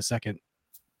in just a second.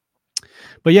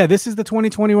 But yeah, this is the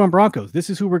 2021 Broncos. This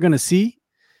is who we're going to see.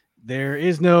 There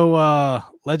is no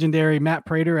legendary Matt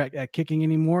Prater at kicking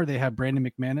anymore. They have Brandon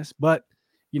McManus, but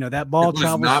that ball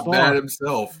travels not far. Bad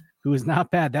himself. Who is not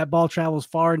bad. That ball travels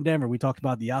far in Denver. We talked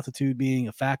about the altitude being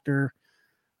a factor.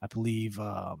 I believe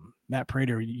Matt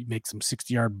Prater makes some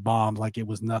 60-yard bombs like it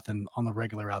was nothing on the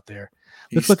regular out there.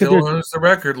 He still owns the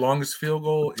record, longest field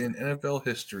goal in NFL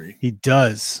history. He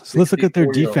does. So let's look at their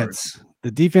defense. Yards. The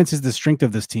defense is the strength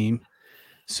of this team.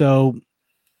 So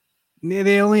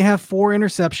they only have 4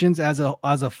 interceptions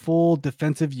as a full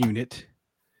defensive unit.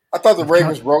 I thought the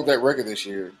Ravens broke that record this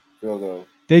year. Field goal.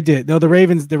 They did. No, the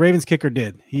Ravens kicker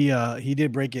did. He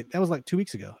did break it. That was like 2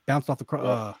 weeks ago. Bounced off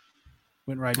the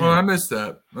went right in. Oh, I missed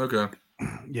that. Okay.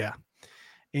 Yeah.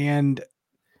 And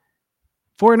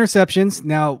 4 interceptions.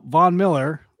 Now, Von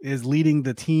Miller is leading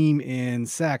the team in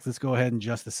sacks. Let's go ahead and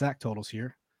adjust the sack totals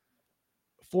here.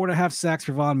 4.5 sacks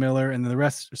for Von Miller, and then the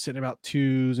rest are sitting about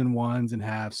 2s and 1s and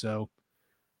halves. So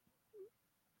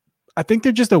I think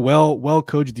they're just a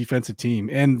well-coached defensive team.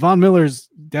 And Von Miller's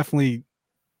definitely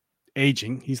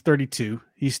aging. He's 32.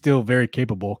 He's still very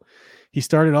capable. He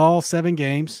started all 7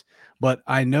 games, but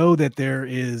I know that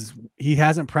he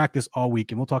hasn't practiced all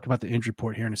week, and we'll talk about the injury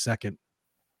report here in a second.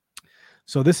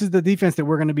 So this is the defense that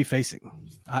we're going to be facing.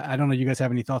 I don't know. You guys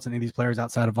have any thoughts on any of these players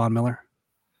outside of Von Miller?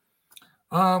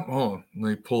 Let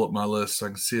me pull up my list so I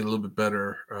can see it a little bit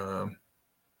better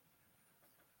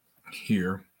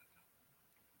here.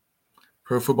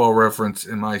 Pro Football Reference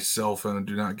and my cell phone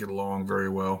do not get along very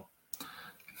well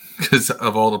because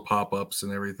of all the pop-ups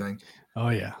and everything. Oh,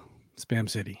 yeah. Spam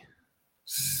City.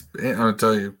 I'll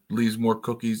tell you, leaves more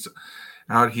cookies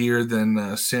out here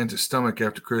than Santa's stomach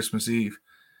after Christmas Eve.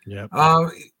 Yep.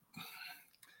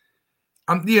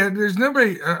 There's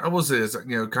nobody. I will say this,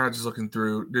 kind of just looking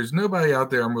through. There's nobody out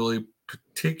there I'm really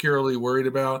particularly worried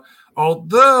about.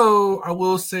 Although I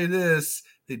will say this,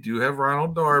 they do have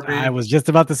Ronald Darby. I was just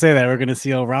about to say that we're going to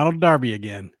see Ronald Darby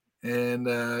again, and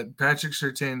Patrick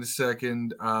Surtain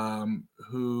II,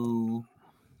 who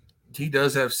he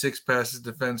does have 6 passes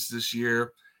defense this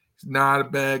year. He's not a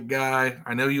bad guy.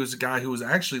 I know he was a guy who was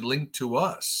actually linked to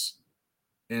us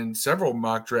in several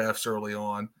mock drafts early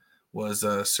on. Was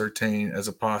Surtain as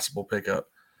a possible pickup.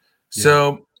 Yeah.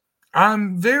 So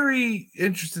I'm very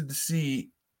interested to see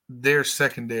their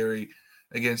secondary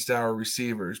against our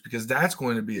receivers because that's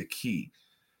going to be a key.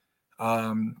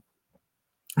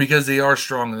 because they are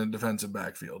strong in the defensive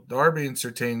backfield. Darby and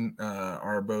Surtain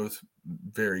are both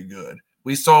very good.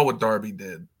 We saw what Darby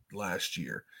did last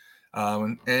year.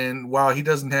 And while he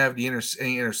doesn't have any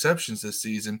interceptions this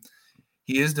season,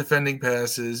 he is defending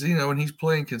passes, and he's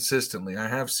playing consistently. I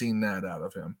have seen that out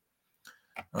of him.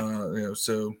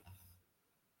 So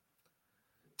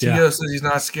T.O. says he's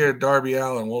not scared of Darby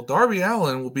Allin. Well, Darby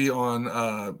Allin will be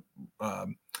on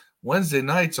Wednesday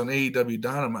nights on AEW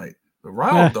Dynamite. But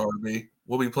Ronald Darby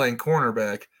will be playing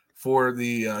cornerback for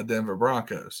the Denver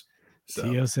Broncos. So.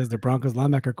 T.O. says the Broncos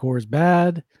linebacker core is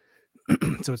bad.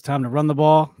 So it's time to run the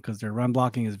ball because their run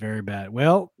blocking is very bad.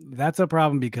 Well, that's a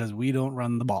problem because we don't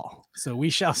run the ball. So we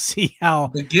shall see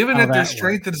how. But given that their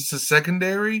strength is a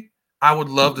secondary, I would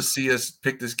love to see us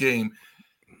pick this game.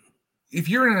 If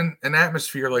you're in an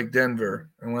atmosphere like Denver,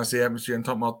 and when I say atmosphere, I'm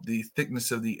talking about the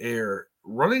thickness of the air,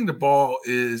 running the ball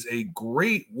is a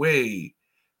great way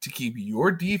to keep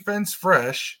your defense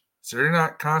fresh so they're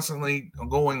not constantly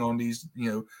going on these,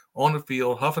 on the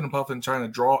field, huffing and puffing, trying to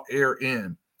draw air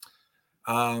in.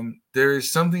 There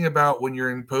is something about when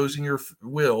you're imposing your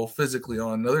will physically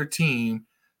on another team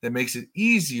that makes it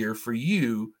easier for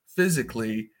you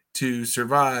physically to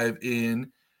survive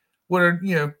in what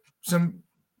are, some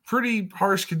pretty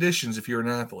harsh conditions if you're an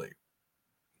athlete.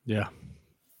 Yeah.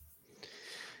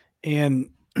 And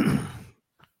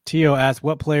T.O. asked,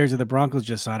 what players did the Broncos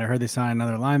just sign? I heard they signed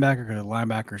another linebacker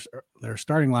because their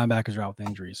starting linebackers are out with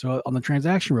injuries. So on the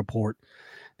transaction report,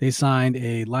 they signed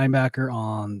a linebacker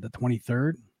on the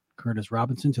 23rd, Curtis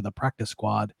Robinson, to the practice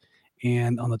squad.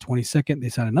 And on the 22nd, they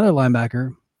signed another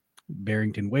linebacker,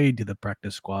 Barrington Wade, to the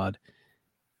practice squad.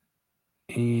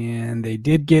 And they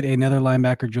did get another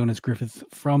linebacker, Jonas Griffith,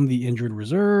 from the injured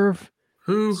reserve.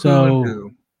 Who?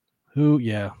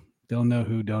 Yeah. Don't know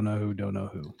who.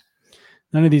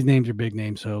 None of these names are big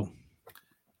names, so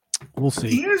we'll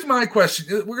see. Here's my question.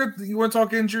 You want to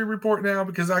talk injury report now?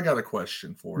 Because I got a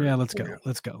question for you. Yeah, let's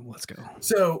go.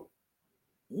 So,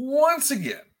 once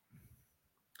again,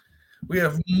 we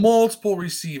have multiple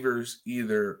receivers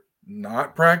either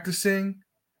not practicing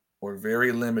or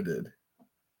very limited.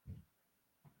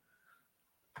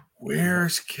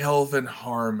 Where's Kelvin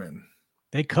Harmon?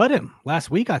 They cut him last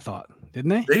week, I thought, didn't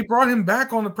they? They brought him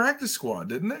back on the practice squad,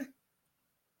 didn't they?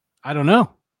 I don't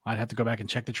know. I'd have to go back and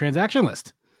check the transaction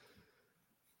list.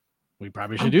 We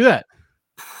probably should do that.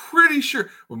 Pretty sure.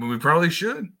 Well, we probably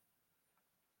should.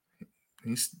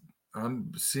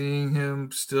 I'm seeing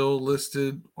him still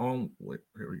listed on. Wait,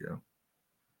 here we go.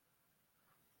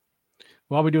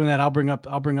 While we're doing that, I'll bring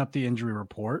up the injury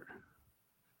report.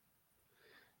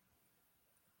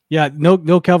 Yeah,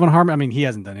 no Kelvin Harmon. I mean, he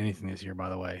hasn't done anything this year, by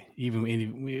the way. Even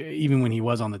when he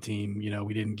was on the team,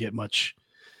 we didn't get much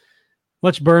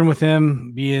burn with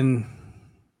him being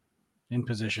in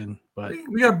position. But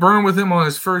we got burned with him on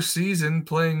his first season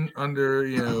playing under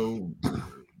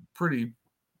pretty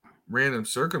random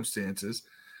circumstances.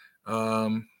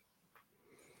 I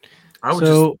would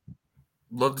just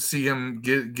love to see him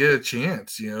get a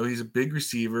chance. He's a big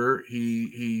receiver.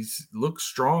 He's looks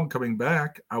strong coming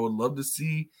back. I would love to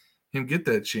see him get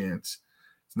that chance.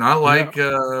 It's not like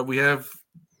we have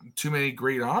too many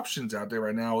great options out there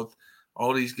right now with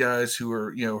all these guys who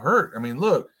are hurt. I mean,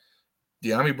 look,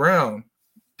 De'Ami Brown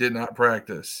did not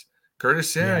practice.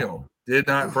 Curtis Samuel did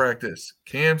not practice.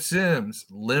 Cam Sims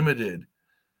limited.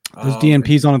 Those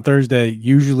DNPs on a Thursday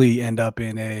usually end up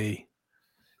in a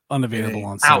unavailable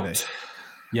on Sunday.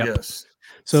 Yep. Yes.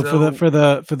 So for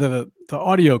the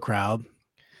audio crowd,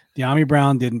 De'Ami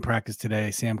Brown didn't practice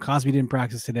today. Sam Cosby didn't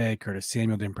practice today. Curtis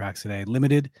Samuel didn't practice today.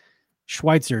 Limited.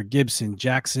 Schweitzer, Gibson,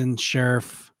 Jackson,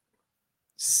 Sheriff,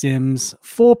 Sims.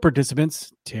 Full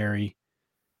participants: Terry,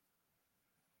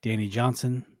 Danny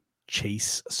Johnson,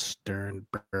 Chase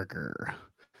Sternberger.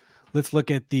 Let's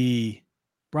look at the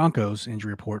Broncos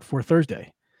injury report for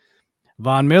Thursday.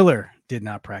 Von Miller did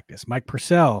not practice. Mike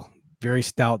Purcell, very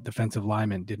stout defensive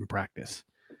lineman, didn't practice.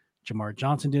 Jamar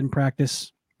Johnson didn't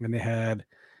practice. And they had,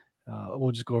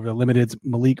 we'll just go over the limiteds.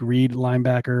 Malik Reed,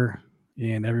 linebacker,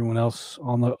 and everyone else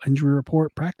on the injury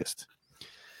report practiced.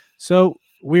 So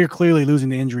we're clearly losing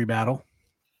the injury battle.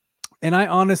 And I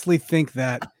honestly think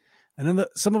that, and then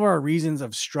some of our reasons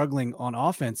of struggling on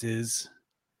offense is,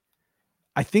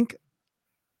 I think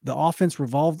the offense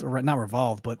involved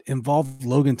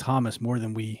Logan Thomas more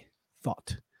than we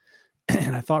thought.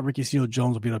 And I thought Ricky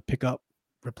Seals-Jones would be able to pick up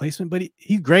replacement, but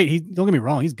he's great. Don't get me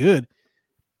wrong. He's good.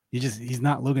 He's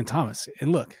not Logan Thomas.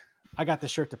 And look, I got the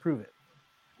shirt to prove it.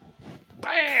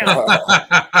 Bam!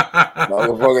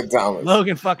 Logan fucking Thomas.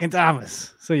 Logan fucking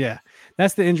Thomas. So yeah,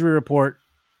 that's the injury report.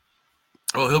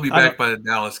 Oh, he'll be back by the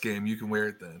Dallas game. You can wear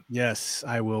it then. Yes,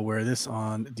 I will wear this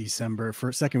on December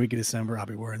second week of December. I'll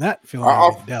be wearing that.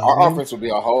 Our offense would be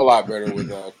a whole lot better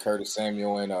with Curtis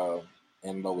Samuel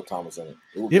and Logan Thomas in it.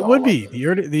 It would be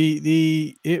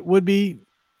it would be.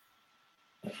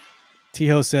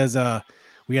 T-Ho says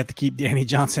we have to keep Danny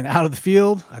Johnson out of the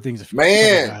field. I think it's a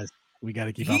couple guys we got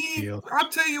to keep out the field. I'll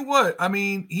tell you what. I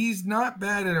mean, he's not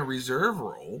bad in a reserve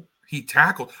role. He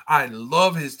tackled. I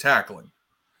love his tackling.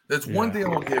 That's one thing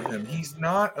I'll give him. He's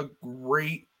not a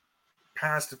great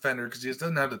pass defender because he just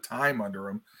doesn't have the time under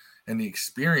him and the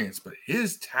experience, but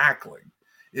his tackling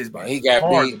is by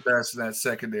far the best in that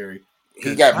secondary.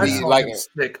 He got beat like a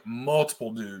stick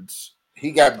multiple dudes.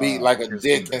 He got beat like a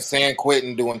dick in San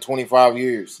Quentin doing 25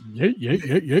 years.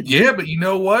 Yeah, but you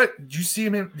know what? Did you see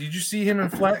him in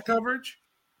flat coverage?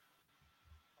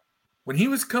 When he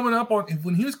was coming up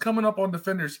on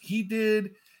defenders, he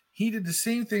did the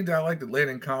same thing that I like that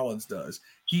Landon Collins does.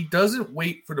 He doesn't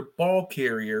wait for the ball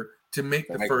carrier to make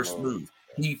the first move.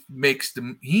 He makes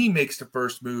the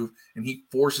first move, and he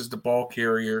forces the ball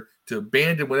carrier to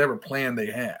abandon whatever plan they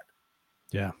had.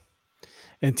 Yeah.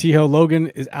 And T.O. Logan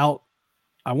is out.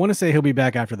 I want to say he'll be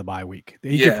back after the bye week.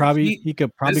 He could probably come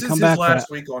back. This is his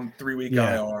last week on 3-week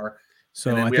IR.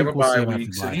 So I think we have a bye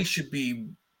week. So he should be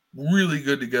really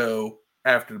good to go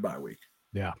after the bye week.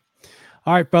 Yeah.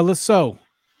 All right, fellas. So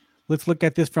let's look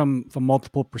at this from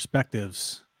multiple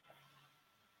perspectives.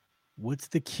 What's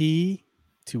the key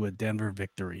to a Denver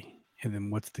victory? And then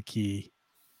what's the key?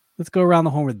 Let's go around the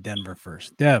horn with Denver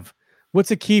first. Dev, what's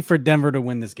the key for Denver to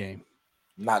win this game?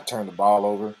 Not turn the ball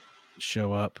over.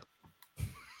 Show up.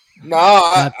 No,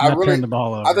 I really turn the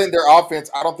ball over. I think their offense.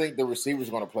 I don't think the receivers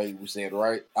are going to play. We said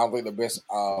right. I don't think the best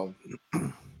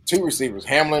two receivers,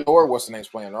 Hamlin or what's the name's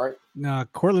playing, right? No,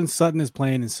 Cortland Sutton is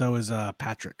playing, and so is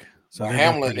Patrick. So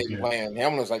Hamlin isn't playing.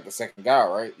 Hamlin's like the second guy,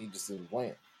 right? He just isn't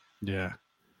playing. Yeah.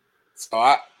 So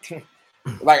I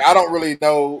don't really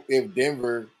know if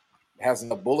Denver has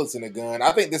enough bullets in the gun.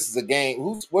 I think this is a game.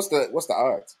 What's the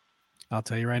odds? I'll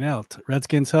tell you right now.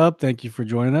 Redskins Hub, thank you for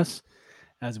joining us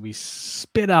as we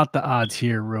spit out the odds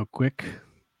here real quick.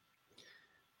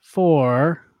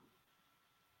 For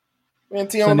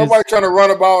T.O., nobody trying to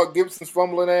run about Gibson's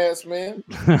fumbling ass, man.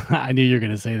 I knew you were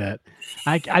going to say that.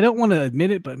 I don't want to admit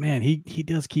it, but man, he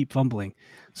does keep fumbling.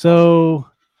 So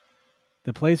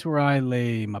the place where I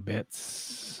lay my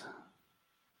bets,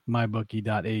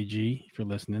 mybookie.ag, if you're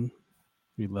listening,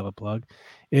 we'd love a plug.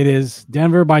 It is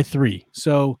Denver by 3.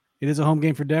 So it is a home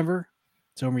game for Denver.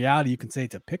 So in reality, you can say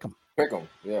it's a pick 'em. Pick 'em,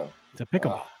 yeah. It's a pick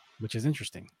 'em, which is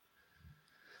interesting.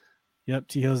 Yep,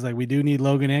 T-Hill's like, we do need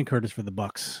Logan and Curtis for the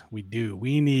Bucks. We do.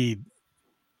 We need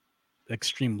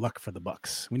extreme luck for the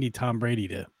Bucks. We need Tom Brady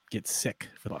to get sick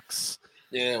for the Bucks.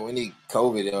 Yeah, we need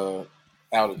COVID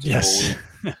outages. Yes.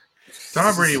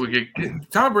 Tom Brady would get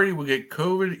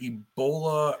COVID,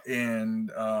 Ebola, and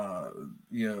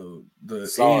the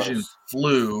SARS. Asian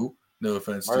flu. No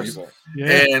offense to you.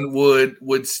 Yeah. And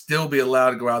would still be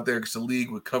allowed to go out there because the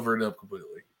league would cover it up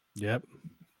completely. Yep.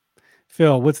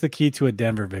 Phil, what's the key to a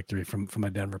Denver victory from a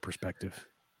Denver perspective?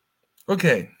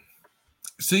 Okay.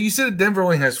 So you said Denver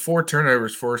only has 4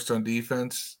 turnovers forced on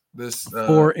defense.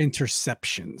 4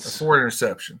 interceptions. 4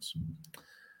 interceptions.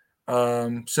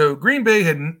 So Green Bay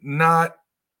had not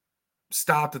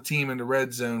stopped the team in the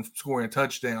red zone scoring a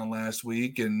touchdown last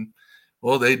week, and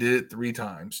well, they did it 3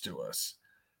 times to us.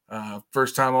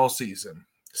 First time all season.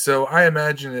 So I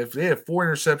imagine if they have 4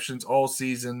 interceptions all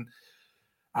season,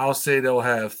 I'll say they'll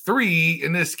have 3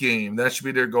 in this game. That should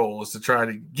be their goal, is to try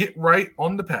to get right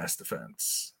on the pass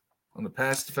defense. On the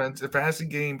passing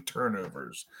game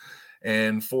turnovers,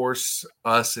 and force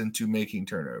us into making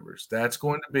turnovers. That's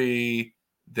going to be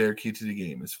their key to the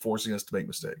game, is forcing us to make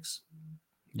mistakes.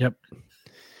 Yep.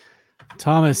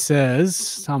 Thomas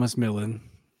Millen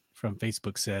from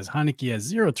Facebook says, Heineke has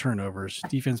 0 turnovers.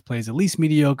 Defense plays at least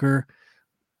mediocre.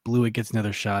 Blewett gets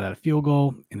another shot at a field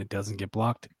goal, and it doesn't get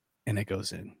blocked, and it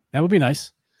goes in. That would be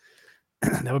nice.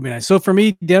 That would be nice. So for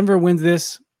me, Denver wins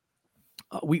this.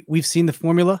 We've seen the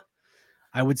formula.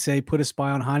 I would say put a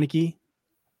spy on Heineke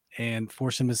and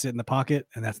force him to sit in the pocket,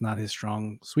 and that's not his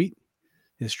strong suite,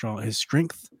 his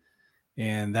strength,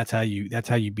 and that's how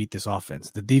you beat this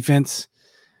offense. The defense,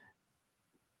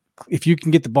 if you can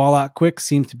get the ball out quick,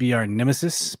 seems to be our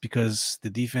nemesis, because the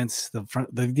defensive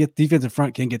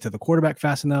front can't get to the quarterback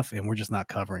fast enough, and we're just not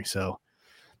covering. So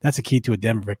that's a key to a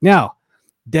Denver victory. Now,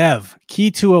 Dev,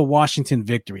 key to a Washington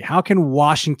victory. How can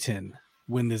Washington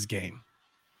win this game?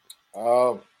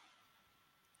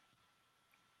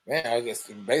 Man, I guess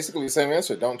basically the same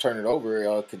answer. Don't turn it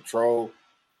over. Control.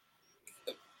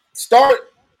 Start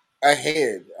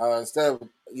ahead instead of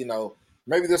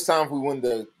Maybe this time if we win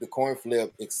the coin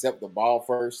flip, accept the ball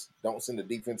first, don't send the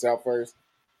defense out first,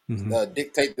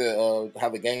 dictate the how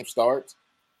the game starts,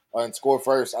 and score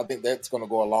first. I think that's going to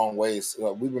go a long ways.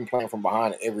 We've been playing from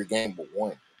behind every game but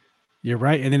one. You're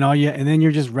right, and then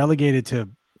you're just relegated to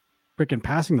freaking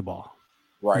passing the ball.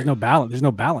 Right. There's no balance. There's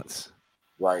no balance.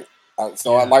 Right.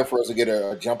 So I'd like for us to get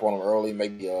a jump on them early.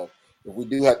 Maybe if we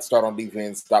do have to start on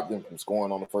defense, stop them from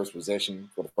scoring on the first possession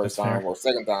for the first time or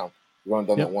second time. We've only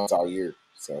done that once all year.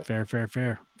 So fair.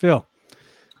 Phil,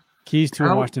 keys to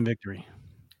a Washington victory.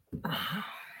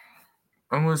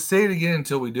 I'm going to say it again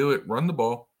until we do it. Run the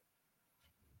ball.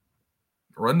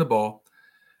 Run the ball.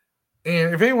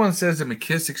 And if anyone says that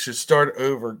McKissick should start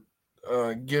over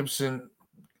Gibson,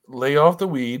 lay off the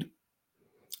weed.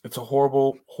 It's a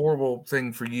horrible, horrible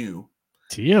thing for you.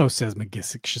 T.O. says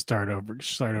McKissick should start over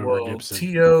Gibson.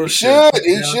 T.O. He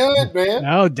should, man.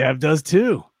 No, Dev does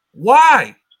too.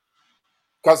 Why?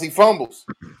 Because he fumbles.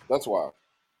 That's why.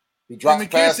 He drops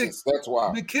passes. That's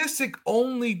why. McKissick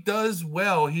only does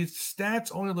well. His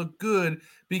stats only look good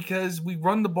because we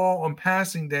run the ball on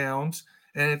passing downs,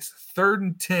 and it's 3rd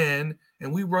and 10,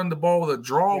 and we run the ball with a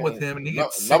draw with him, and he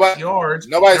gets 6 yards.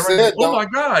 Nobody said, oh my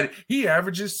God, he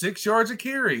averages 6 yards a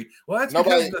carry. Well, that's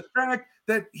because of the fact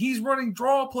that he's running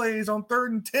draw plays on 3rd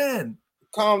and 10.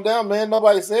 Calm down, man.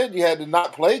 Nobody said you had to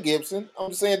not play Gibson. I'm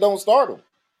just saying don't start him.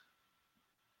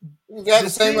 You got the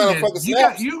same amount of fucking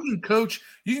snaps. You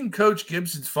can coach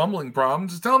Gibson's fumbling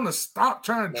problems. Just tell him to stop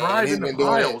trying to drive into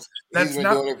piles. He's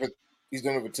doing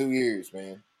it for 2 years,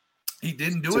 man. He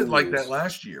didn't do it like that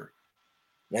last year.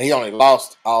 Now, he only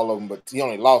lost all of them, but he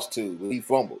only lost 2. But he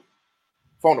fumbled.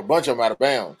 Fumbled a bunch of them out of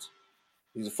bounds.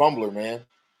 He's a fumbler, man.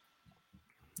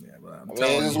 Yeah, but I'm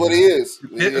telling you, this is what he is.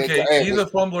 Okay, he's a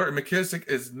fumbler, and McKissick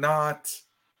is not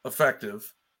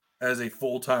effective as a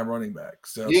full-time running back.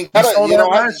 So we saw that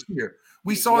last year.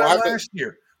 We saw it last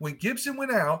year. When Gibson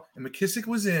went out and McKissick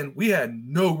was in, we had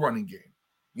no running game.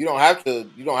 You don't have to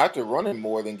run him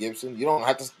more than Gibson. You don't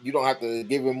have to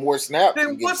give him more snaps.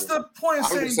 Then what's the point of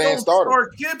saying don't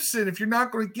start Gibson if you're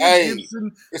not going to give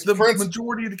Gibson the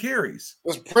majority of the carries?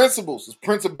 There's principles, there's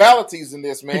principalities in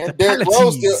this, man. Derrick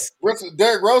Rose to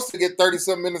get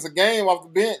 30-something minutes a game off the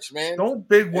bench, man. Don't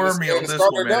big worm me on this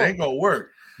one, man. It ain't gonna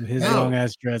work. His long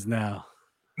ass dreads now.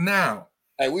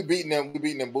 Hey, we beating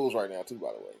them Bulls right now too,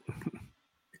 by the way.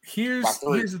 Here's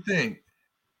the thing.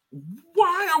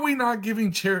 Why are we not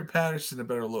giving Jaret Patterson a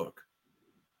better look?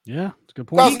 Yeah, it's a good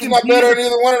point. Because he's not better than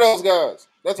either one of those guys.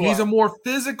 That's why. He's a more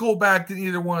physical back than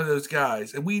either one of those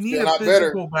guys, and we need a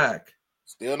physical back.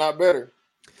 Still not better.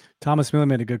 Thomas Miller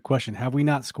made a good question. Have we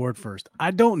not scored first?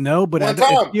 I don't know, but it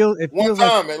feels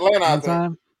like Atlanta. I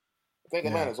think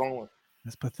Atlanta's on one.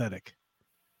 That's pathetic.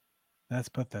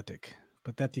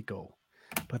 Pathetico.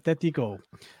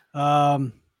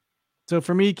 So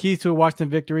for me, keys to a Washington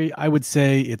victory, I would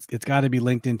say it's got to be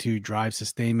linked into drive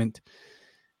sustainment.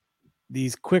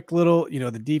 These quick little,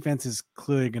 the defense is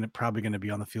clearly probably going to be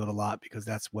on the field a lot because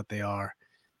that's what they are.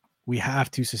 We have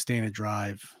to sustain a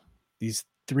drive. These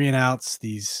 3 and outs,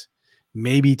 these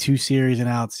maybe 2 series and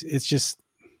outs. It's just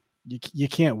you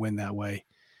can't win that way.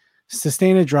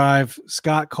 Sustain a drive.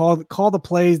 Scott, call the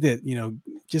plays that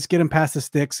just get them past the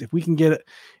sticks. If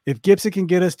Gibson can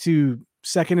get us to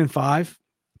 2nd and 5.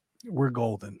 We're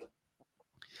golden.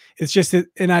 It's just that,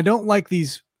 and I don't like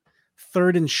these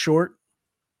 3rd and short,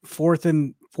 4th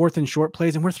and short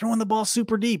plays, and we're throwing the ball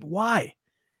super deep. Why?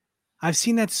 I've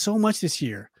seen that so much this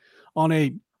year on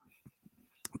a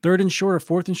 3rd and short or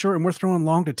 4th and short, and we're throwing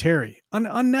long to Terry.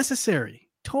 Unnecessary,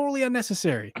 totally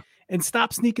unnecessary. And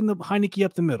stop sneaking the Heineke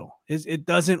up the middle. It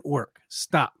doesn't work.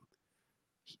 Stop.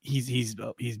 He's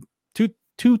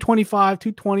 225,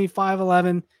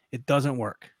 225, It doesn't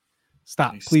work.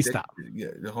 Stop. Please stop. Yeah,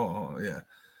 hold on. Yeah.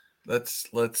 Let's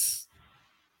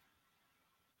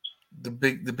the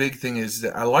big thing is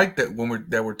that I like that when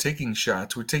we're taking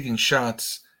shots, we're taking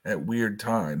shots at weird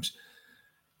times.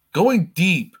 Going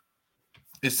deep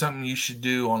is something you should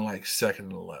do on like 2nd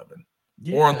and 11.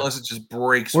 Yeah. Or unless it just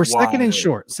breaks. Or 2nd and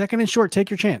short. 2nd and short, take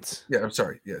your chance. Yeah, I'm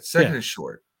sorry. Yeah, 2nd and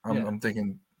short. I'm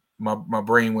thinking my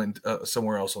brain went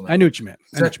somewhere else on that. I knew what you meant.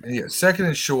 Yeah, 2nd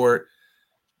and short,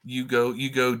 you go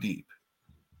deep.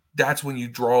 That's when you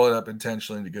draw it up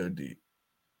intentionally to go deep.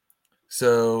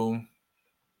 So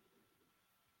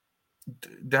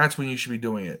that's when you should be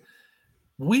doing it.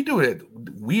 We do it at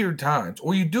weird times,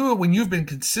 or you do it when you've been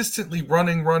consistently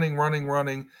running,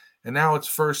 and now it's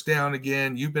 1st down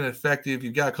again. You've been effective.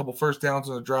 You've got a couple 1st downs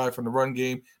on the drive from the run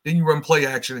game. Then you run play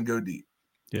action and go deep.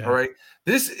 Yeah. All right.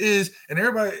 This is, and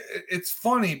everybody, it's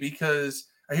funny because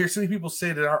I hear so many people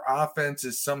say that our offense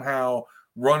is somehow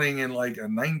running in like a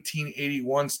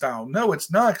 1981 style. No,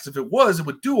 it's not, because if it was, it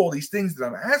would do all these things that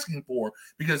I'm asking for,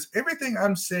 because everything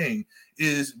I'm saying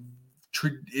is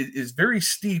very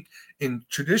steeped in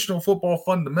traditional football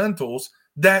fundamentals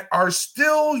that are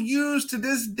still used to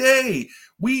this day.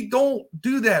 We don't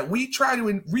do that. We try to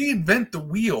reinvent the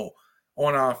wheel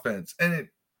on offense, and it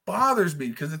bothers me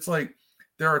because it's like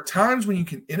there are times when you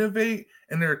can innovate,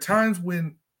 and there are times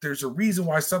when there's a reason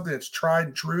why something that's tried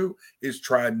and true is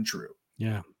tried and true.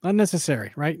 Yeah,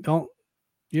 unnecessary, right? Don't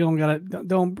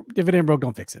if it ain't broke,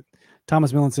 don't fix it.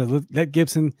 Thomas Millen says, let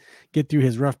Gibson get through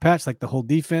his rough patch, like the whole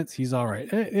defense. He's all right.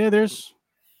 Yeah,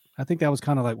 I think that was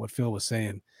kind of like what Phil was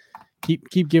saying.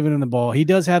 Keep giving him the ball. He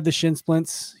does have the shin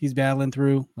splints he's battling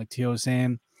through, like T.O. was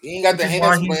saying. He ain't got the hand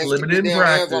splints. He's limited in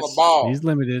practice. Hands on the ball. He's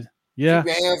limited. Yeah.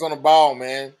 Keep your hands on the ball,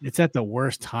 man. It's at the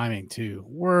worst timing, too.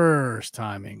 Worst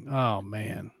timing. Oh,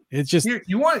 man. It's just...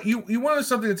 You want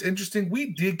something that's interesting?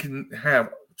 We can have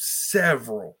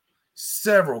several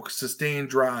sustained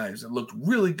drives that looked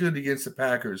really good against the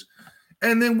Packers.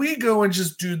 And then we go and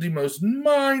just do the most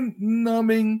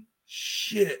mind-numbing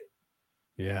shit.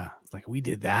 Yeah. It's like, we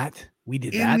did that. We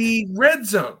did in the red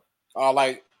zone.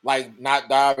 Like not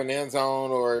diving in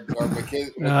zone or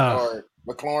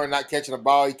McLaurin not catching a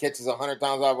ball. He catches 100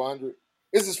 times out of 100.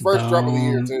 This is his first drop of the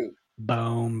year, too.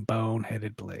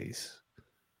 Boneheaded plays.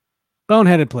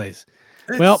 Boneheaded plays.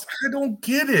 Well, I don't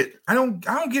get it. I don't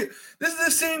get. This is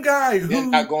the same guy who's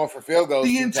not going for field goals.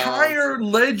 The entire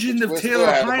legend of Taylor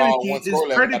Heineke is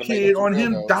predicated on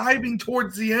him diving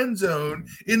towards the end zone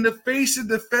in the face of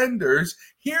defenders.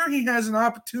 Here he has an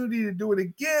opportunity to do it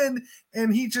again,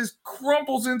 and he just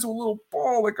crumples into a little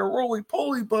ball like a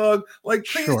roly-poly bug. Like,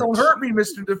 please don't hurt me,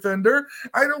 Mr. Defender.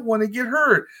 I don't want to get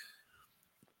hurt.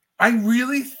 I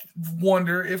really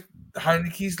wonder if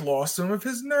Heineke's lost some of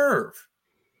his nerve.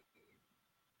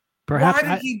 Perhaps.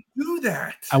 Why did he do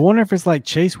that? I wonder if it's like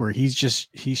Chase, where he's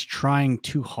trying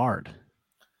too hard.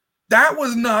 That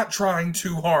was not trying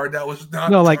too hard. That was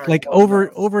not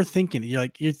overthinking.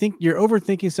 You're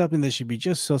overthinking something that should be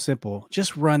just so simple.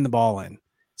 Just run the ball in.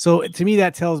 So to me,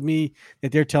 that tells me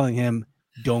that they're telling him,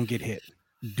 don't get hit.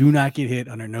 Do not get hit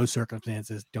under no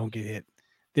circumstances. Don't get hit.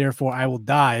 Therefore, I will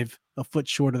dive a foot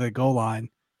short of the goal line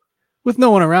with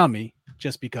no one around me,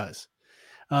 just because.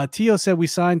 Tio said we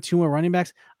signed 2 more running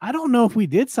backs. I don't know if we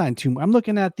did sign 2 more. I'm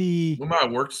looking at the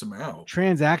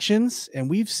transactions, and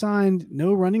we've signed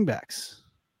no running backs.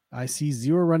 I see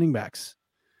 0 running backs.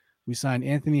 We signed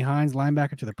Anthony Hines,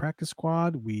 linebacker, to the practice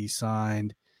squad. We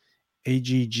signed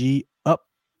AGG up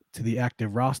to the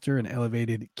active roster and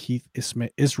elevated Keith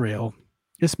Ismail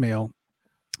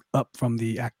up from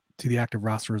to the active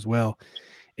roster as well.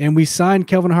 And we signed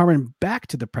Kelvin Harmon back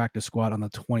to the practice squad on the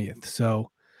 20th.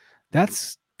 So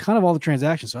that's kind of all the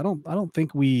transactions. So I don't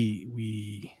think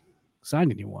we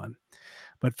signed anyone.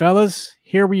 But fellas,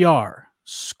 here we are.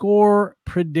 Score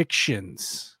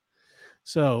predictions.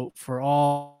 So for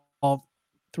all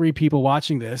 3 people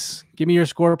watching this, give me your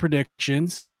score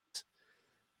predictions.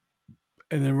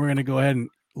 And then we're going to go ahead and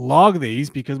log these,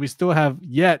 because we still have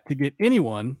yet to get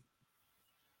anyone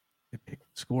to pick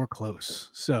score close.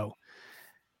 So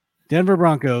Denver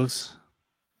Broncos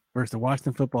versus the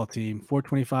Washington Football Team,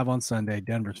 4:25 on Sunday.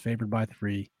 Denver's favored by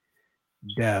 3.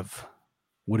 Dev,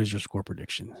 what is your score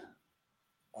prediction?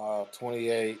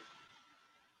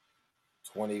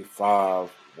 28-25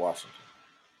 Washington.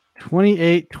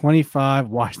 28-25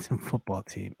 Washington Football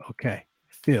Team. Okay.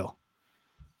 Phil.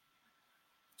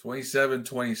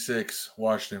 27-26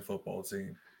 Washington Football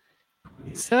Team.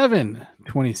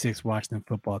 27-26 Washington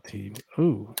Football Team.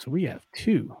 Ooh, so we have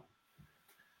 2.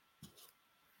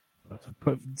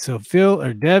 So Phil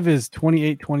or Dev is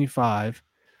 28-25.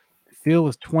 Phil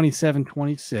is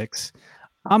 27-26.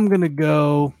 I'm going to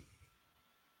go.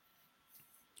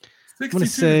 I'm going to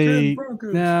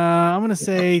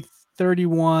say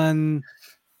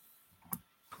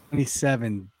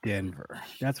 31-27 Denver.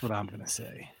 That's what I'm going to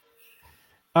say.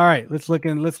 All right, let's look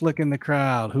in the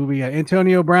crowd. Who we got?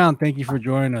 Antonio Brown, thank you for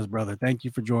joining us, brother. Thank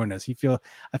you for joining us.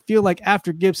 I feel like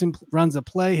after Gibson runs a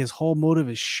play, his whole motive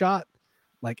is shot.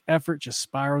 Like effort just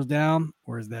spirals down,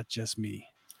 or is that just me?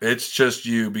 It's just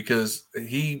you, because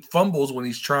he fumbles when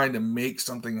he's trying to make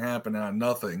something happen out of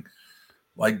nothing.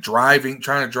 Like trying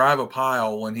to drive a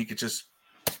pile when he could just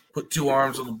put 2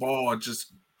 arms on the ball and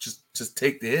just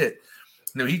take the hit.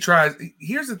 He tries.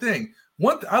 Here's the thing.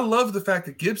 I love the fact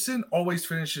that Gibson always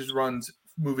finishes runs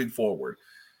moving forward.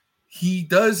 He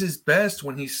does his best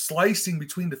when he's slicing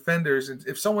between defenders, and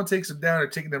if someone takes him down, they're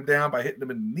taking them down by hitting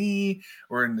them in the knee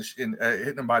or hitting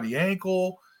them by the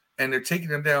ankle, and they're taking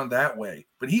them down that way.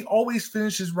 But he always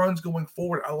finishes runs going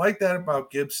forward. I like that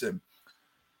about Gibson.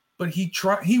 but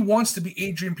he wants to be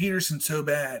Adrian Peterson so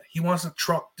bad. He wants to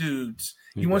truck dudes.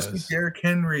 He wants to be Derrick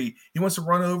Henry. He wants to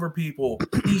run over people.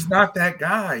 He's not that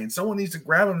guy. And someone needs to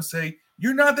grab him and say,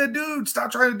 "You're not that dude.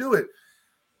 Stop trying to do it."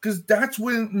 Because that's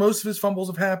when most of his fumbles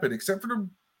have happened, except for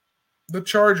the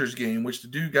Chargers game, which the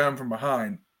dude got him from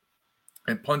behind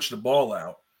and punched the ball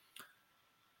out.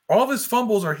 All of his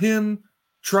fumbles are him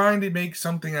trying to make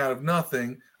something out of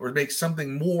nothing or make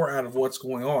something more out of what's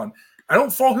going on. I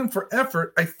don't fault him for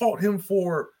effort. I fault him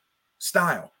for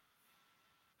style,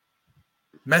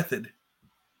 method.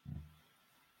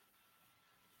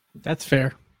 That's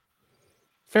fair.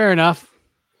 Fair enough.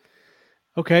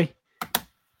 Okay.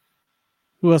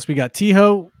 Who else we got?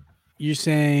 Tiho, you're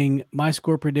saying my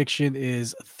score prediction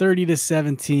is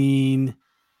 30-17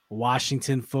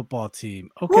 Washington football team.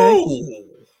 Okay.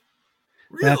 Ooh,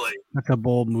 really? That's a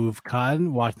bold move,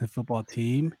 Cotton. Washington football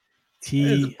team.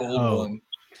 Tiho.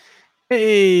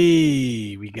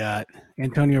 Hey, we got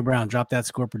Antonio Brown. Drop that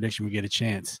score prediction. We get a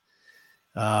chance.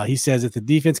 He says if the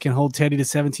defense can hold Teddy to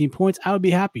 17 points, I would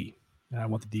be happy. I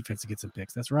want the defense to get some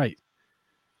picks. That's right.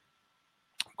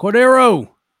 Cordero.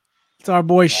 It's our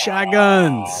boy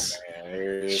Shotguns.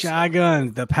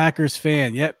 Shotguns, the Packers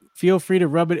fan. Yep. Feel free to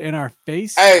rub it in our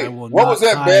face. Hey, what was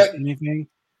that bet? Anything.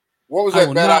 What was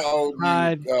that bet I owed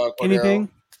you, anything?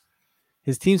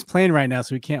 His team's playing right now,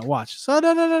 so we can't watch. So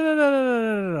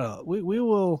no. We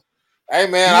will. Hey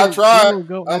man, I tried. We'll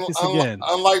go at this again.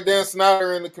 Unlike Dan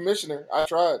Snyder and the commissioner, I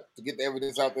tried to get the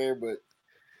evidence out there, but it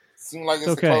seemed like it's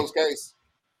a closed case.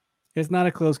 It's not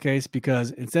a closed case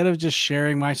because instead of just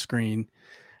sharing my screen,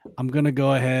 I'm going to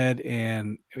go ahead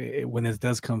and when this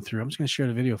does come through, I'm just going to share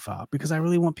the video file because I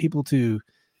really want people to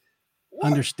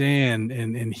understand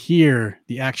and hear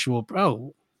the actual.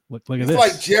 Oh, look at this. It's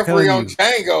like Jeffrey on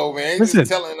Django, man. He's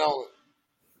just telling on.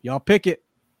 Y'all pick it.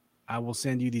 I will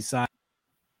send you the sign.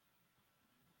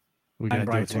 We got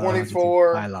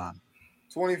 24.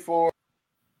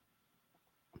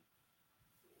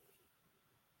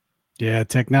 Yeah,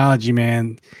 technology,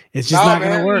 man. It's just not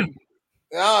going to work.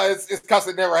 No, it's because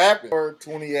it never happened. Or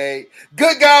 28.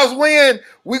 Good guys win.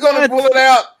 We're gonna pull it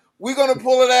out. We're gonna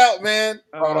pull it out, man.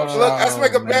 Look, let's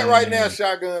make a bet right now,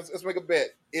 Shotguns. Let's make a bet.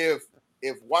 If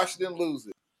Washington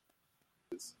loses,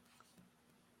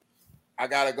 I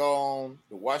gotta go on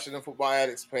the Washington Football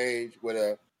Addicts page with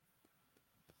a.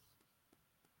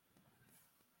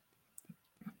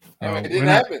 It didn't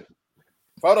happen.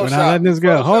 Photoshop. We're not letting this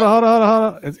go. Hold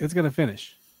on. It's gonna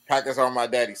finish. Packers are my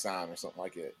daddy sign or something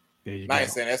like that. There you go. I ain't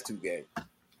saying that's too gay.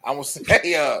 I'm gonna say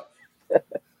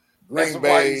Green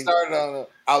Bay.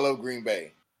 I love Green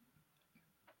Bay.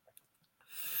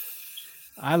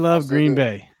 I love Green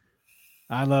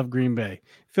Bay.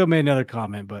 Phil made another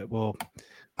comment, but we'll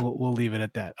leave it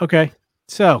at that. Okay,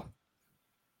 so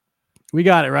we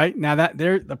got it right now. That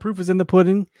the proof is in the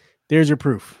pudding. There's your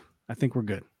proof. I think we're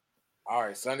good. All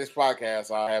right, Sunday's podcast.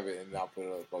 I'll have it and I'll put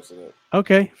it up, post it up.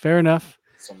 Okay, fair enough.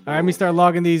 All right, let me start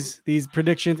logging these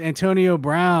predictions. Antonio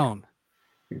Brown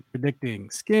predicting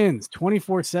Skins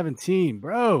 24-17.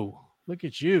 Bro, look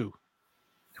at you.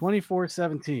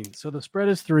 24-17. So the spread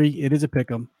is 3. It is a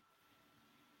pick 'em.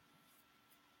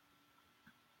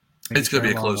 It's going to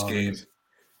be a close game.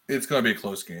 It's going to be a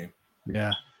close game.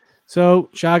 Yeah.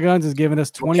 So Shotguns is giving us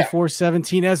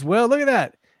 24-17 as well. Look at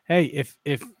that. Hey, if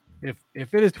it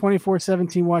is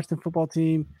 24-17 Washington football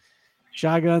team,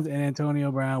 Shotguns and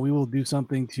Antonio Brown, we will do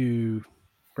something to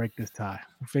break this tie.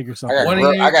 We'll figure something out.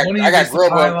 I got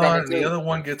Grubhub coming too. The other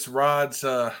one gets Rod's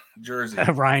jersey.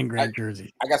 Ryan Grant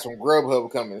jersey. I got some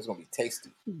Grubhub coming. It's going to be tasty.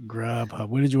 Grubhub.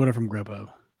 What did you order from Grubhub?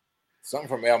 Something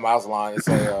from El Mazlan. It's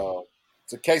a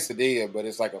quesadilla, but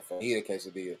it's like a fajita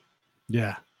quesadilla.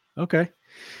 Yeah. Okay.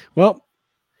 Well,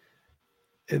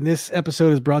 and this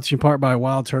episode is brought to you in part by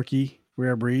Wild Turkey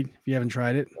Rare Breed. If you haven't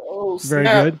tried it, it's very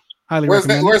good. Highly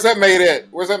recommend. Where's that made at?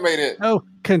 Oh,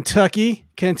 Kentucky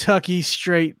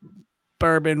straight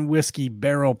bourbon whiskey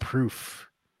barrel proof.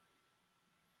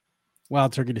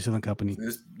 Wild Turkey Distilling Company.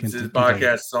 This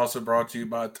podcast is also brought to you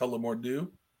by Tullamore Dew.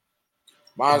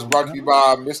 Mine's brought to you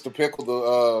by Mr. Pickle,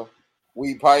 the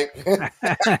weed pipe.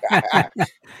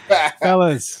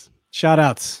 Fellas, shout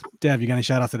outs. Dev, you got any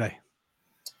shout outs today?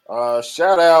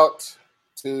 Shout out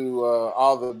to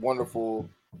all the wonderful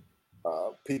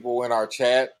people in our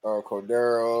chat,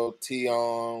 Cordero,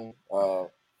 Tion,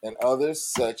 and others,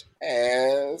 such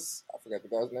as I forgot the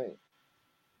guy's name.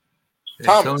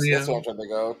 Thomas. Antonio. That's what I'm trying to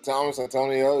go. Thomas,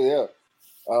 Antonio, yeah.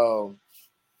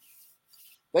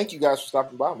 Thank you guys for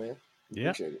stopping by, man.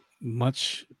 Yeah, appreciate it.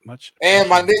 Much. And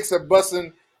my Knicks are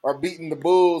beating the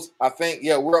Bulls. I think,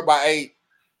 we're up by 8.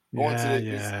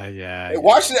 Yeah. Hey,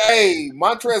 Washington. Hey,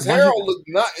 Montrezl Harrell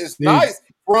is nice.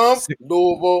 from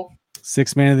Louisville.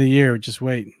 Sixth man of the year. Just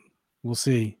wait. We'll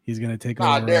see. He's going to take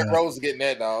over. Derrick Rose is getting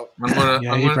that, dog. I'm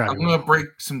gonna break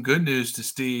some good news to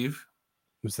Steve.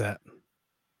 What's that?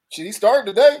 Should he start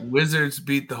today? Wizards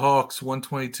beat the Hawks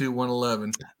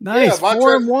 122-111. Nice.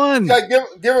 4-1.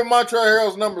 Give him Montrezl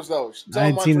Harrell's numbers, though. I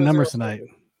hadn't seen the numbers tonight.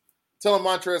 Tell him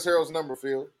Montrezl Harrell's number,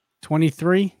 Phil.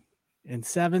 23 and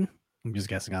 7. I'm just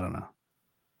guessing. I don't know.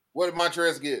 What did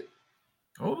Montrezl get?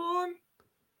 Hold on.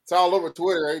 It's all over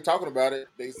Twitter. They talking about it.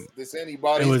 They saying he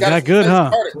bought it. It was that good,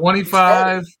 huh?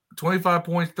 25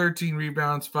 points, 13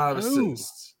 rebounds, 5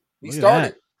 assists. He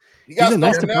started. He's a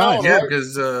nice surprise. Yeah,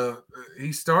 because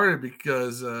he started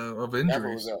because of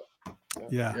injuries.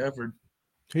 Yeah. Effort.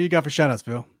 Who you got for shout-outs,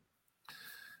 Phil?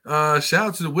 Shout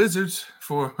out to the Wizards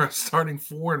for starting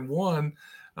 4-1.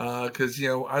 Because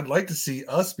I'd like to see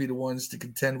us be the ones to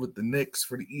contend with the Knicks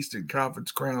for the Eastern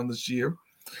Conference crown this year.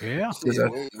 Yeah,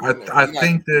 I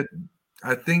think that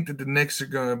the Knicks are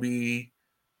going to be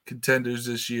contenders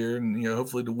this year, and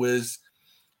hopefully the Wiz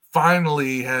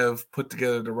finally have put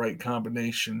together the right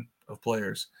combination of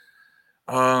players.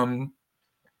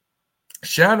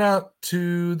 Shout out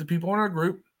to the people in our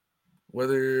group,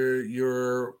 whether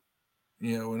you're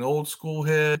an old school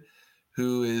head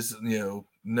who is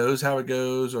knows how it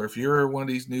goes, or if you're one of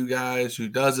these new guys who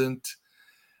doesn't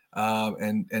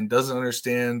and doesn't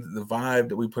understand the vibe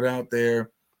that we put out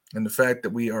there, and the fact that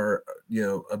we are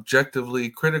objectively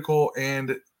critical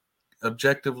and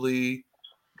objectively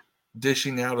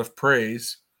dishing out of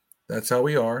praise. That's how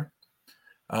we are.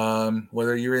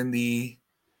 Whether you're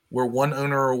we're one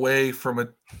owner away from a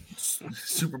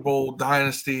Super Bowl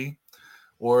dynasty,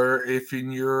 or if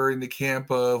you're in the camp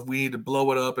of we need to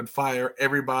blow it up and fire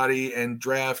everybody and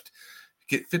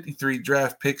get 53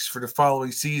 draft picks for the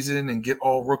following season and get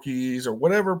all rookies or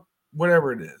whatever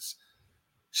it is.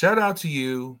 Shout out to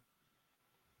you.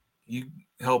 You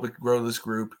help it grow this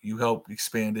group. You help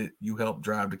expand it. You help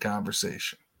drive the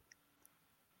conversation.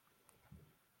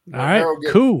 All right,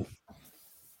 cool.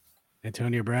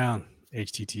 Antonio Brown,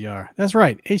 HTTR. That's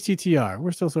right, HTTR.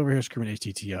 We're still over here screaming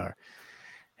HTTR.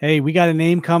 Hey, we got a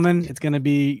name coming. It's going to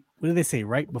be, what did they say,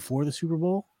 right before the Super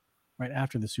Bowl? Right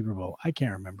after the Super Bowl? I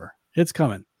can't remember. It's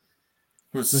coming.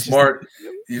 Who's smart?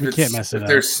 You can't mess it up. If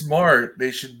they're smart,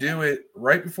 they should do it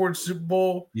right before the Super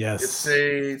Bowl. Yes. If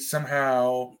they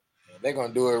somehow... They're going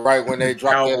to do it right when they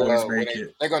drop they're going to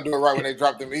do it right when they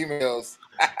drop them emails.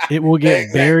 It will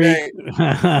get buried.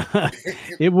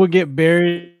 It will get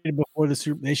buried before the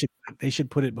Super. They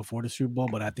should put it before the Super Bowl,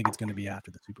 but I think it's going to be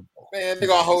after the Super Bowl. Man, they're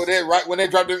going to hold it right when they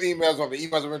drop them emails. When the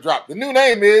emails have been dropped, the new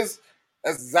name is.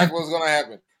 That's exactly what's going to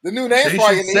happen. The new name's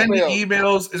probably in the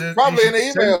emails. Probably in the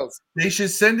emails. They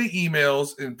should send the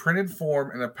emails in printed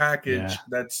form in a package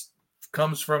that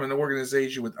comes from an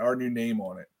organization with our new name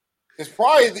on it. It's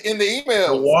probably in the emails.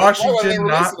 The Washington,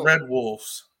 not Red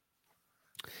Wolves.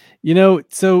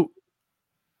 So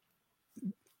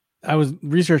I was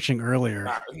researching earlier,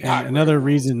 and another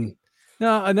reason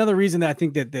that I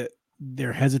think that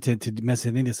they're hesitant to mess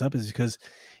anything this up is because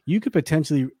you could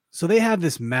potentially. So they have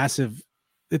this massive.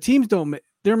 The teams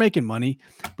they're making money,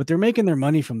 but they're making their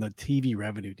money from the TV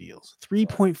revenue deals.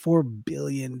 $3.4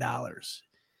 billion.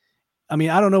 I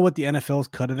mean, I don't know what the NFL's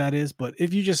cut of that is, but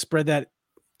if you just spread that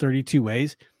 32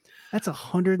 ways, that's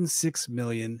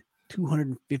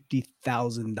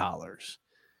 $106,250,000.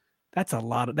 That's a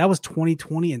lot. That was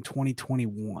 2020 and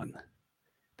 2021.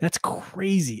 That's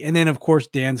crazy. And then, of course,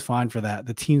 Dan's fine for that.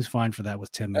 The team's fine for that was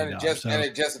 $10 million. And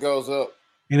it just goes up.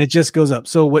 And it just goes up.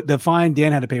 So what the fine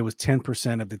Dan had to pay was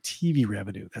 10% of the TV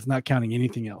revenue. That's not counting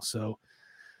anything else. So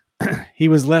he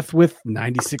was left with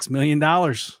 $96 million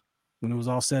when it was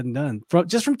all said and done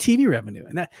just from TV revenue.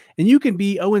 And you can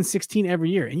be 0-16 every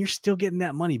year and you're still getting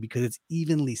that money because it's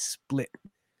evenly split.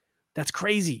 That's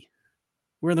crazy.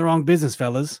 We're in the wrong business,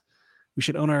 fellas. We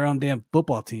should own our own damn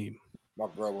football team. My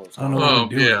brother was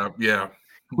yeah.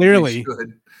 Clearly.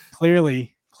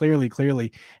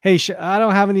 Hey, I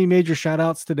don't have any major shout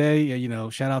outs today.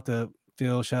 Shout out to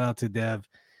Phil, shout out to Dev.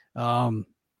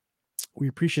 We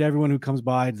appreciate everyone who comes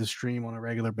by the stream on a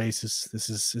regular basis.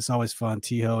 It's always fun.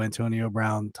 Tiho, Antonio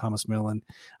Brown, Thomas Millen.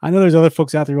 I know there's other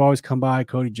folks out there who always come by.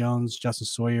 Cody Jones, Justin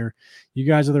Sawyer. You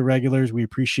guys are the regulars. We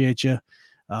appreciate you.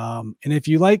 And if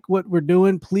you like what we're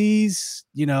doing, please,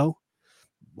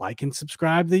 like and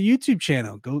subscribe to the YouTube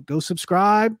channel. Go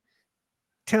subscribe.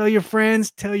 Tell your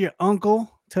friends. Tell your uncle.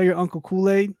 Tell your Uncle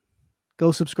Kool-Aid.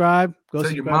 Go subscribe. Go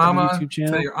tell subscribe your mama, to the YouTube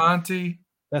channel. Tell your auntie.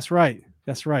 That's right.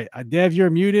 Dev, you're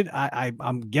muted.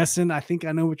 I'm guessing. I think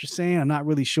I know what you're saying. I'm not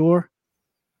really sure.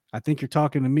 I think you're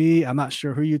talking to me. I'm not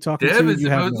sure who you're talking Dev to. is You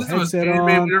the have most. no This is the most headset muted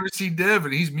man on. we've ever seen Dev,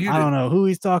 and he's muted. I don't know who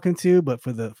he's talking to, but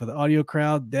for the audio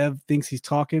crowd, Dev thinks he's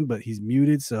talking, but he's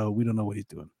muted, so we don't know what he's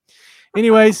doing.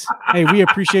 Anyways, hey, we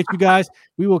appreciate you guys.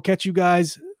 We will catch you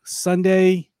guys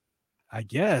Sunday, I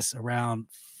guess, around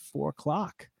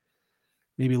 4:00,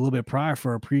 maybe a little bit prior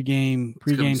for a pregame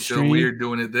So stream. weird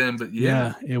doing it then, but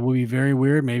yeah, it will be very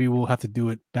weird. Maybe we'll have to do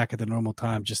it back at the normal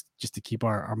time just to keep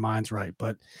our minds right.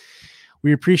 But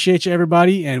we appreciate you,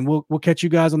 everybody, and we'll catch you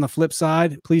guys on the flip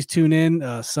side. Please tune in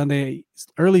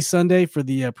early Sunday for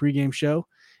the pregame show,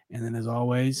 and then as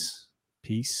always,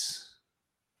 peace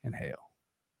and hail.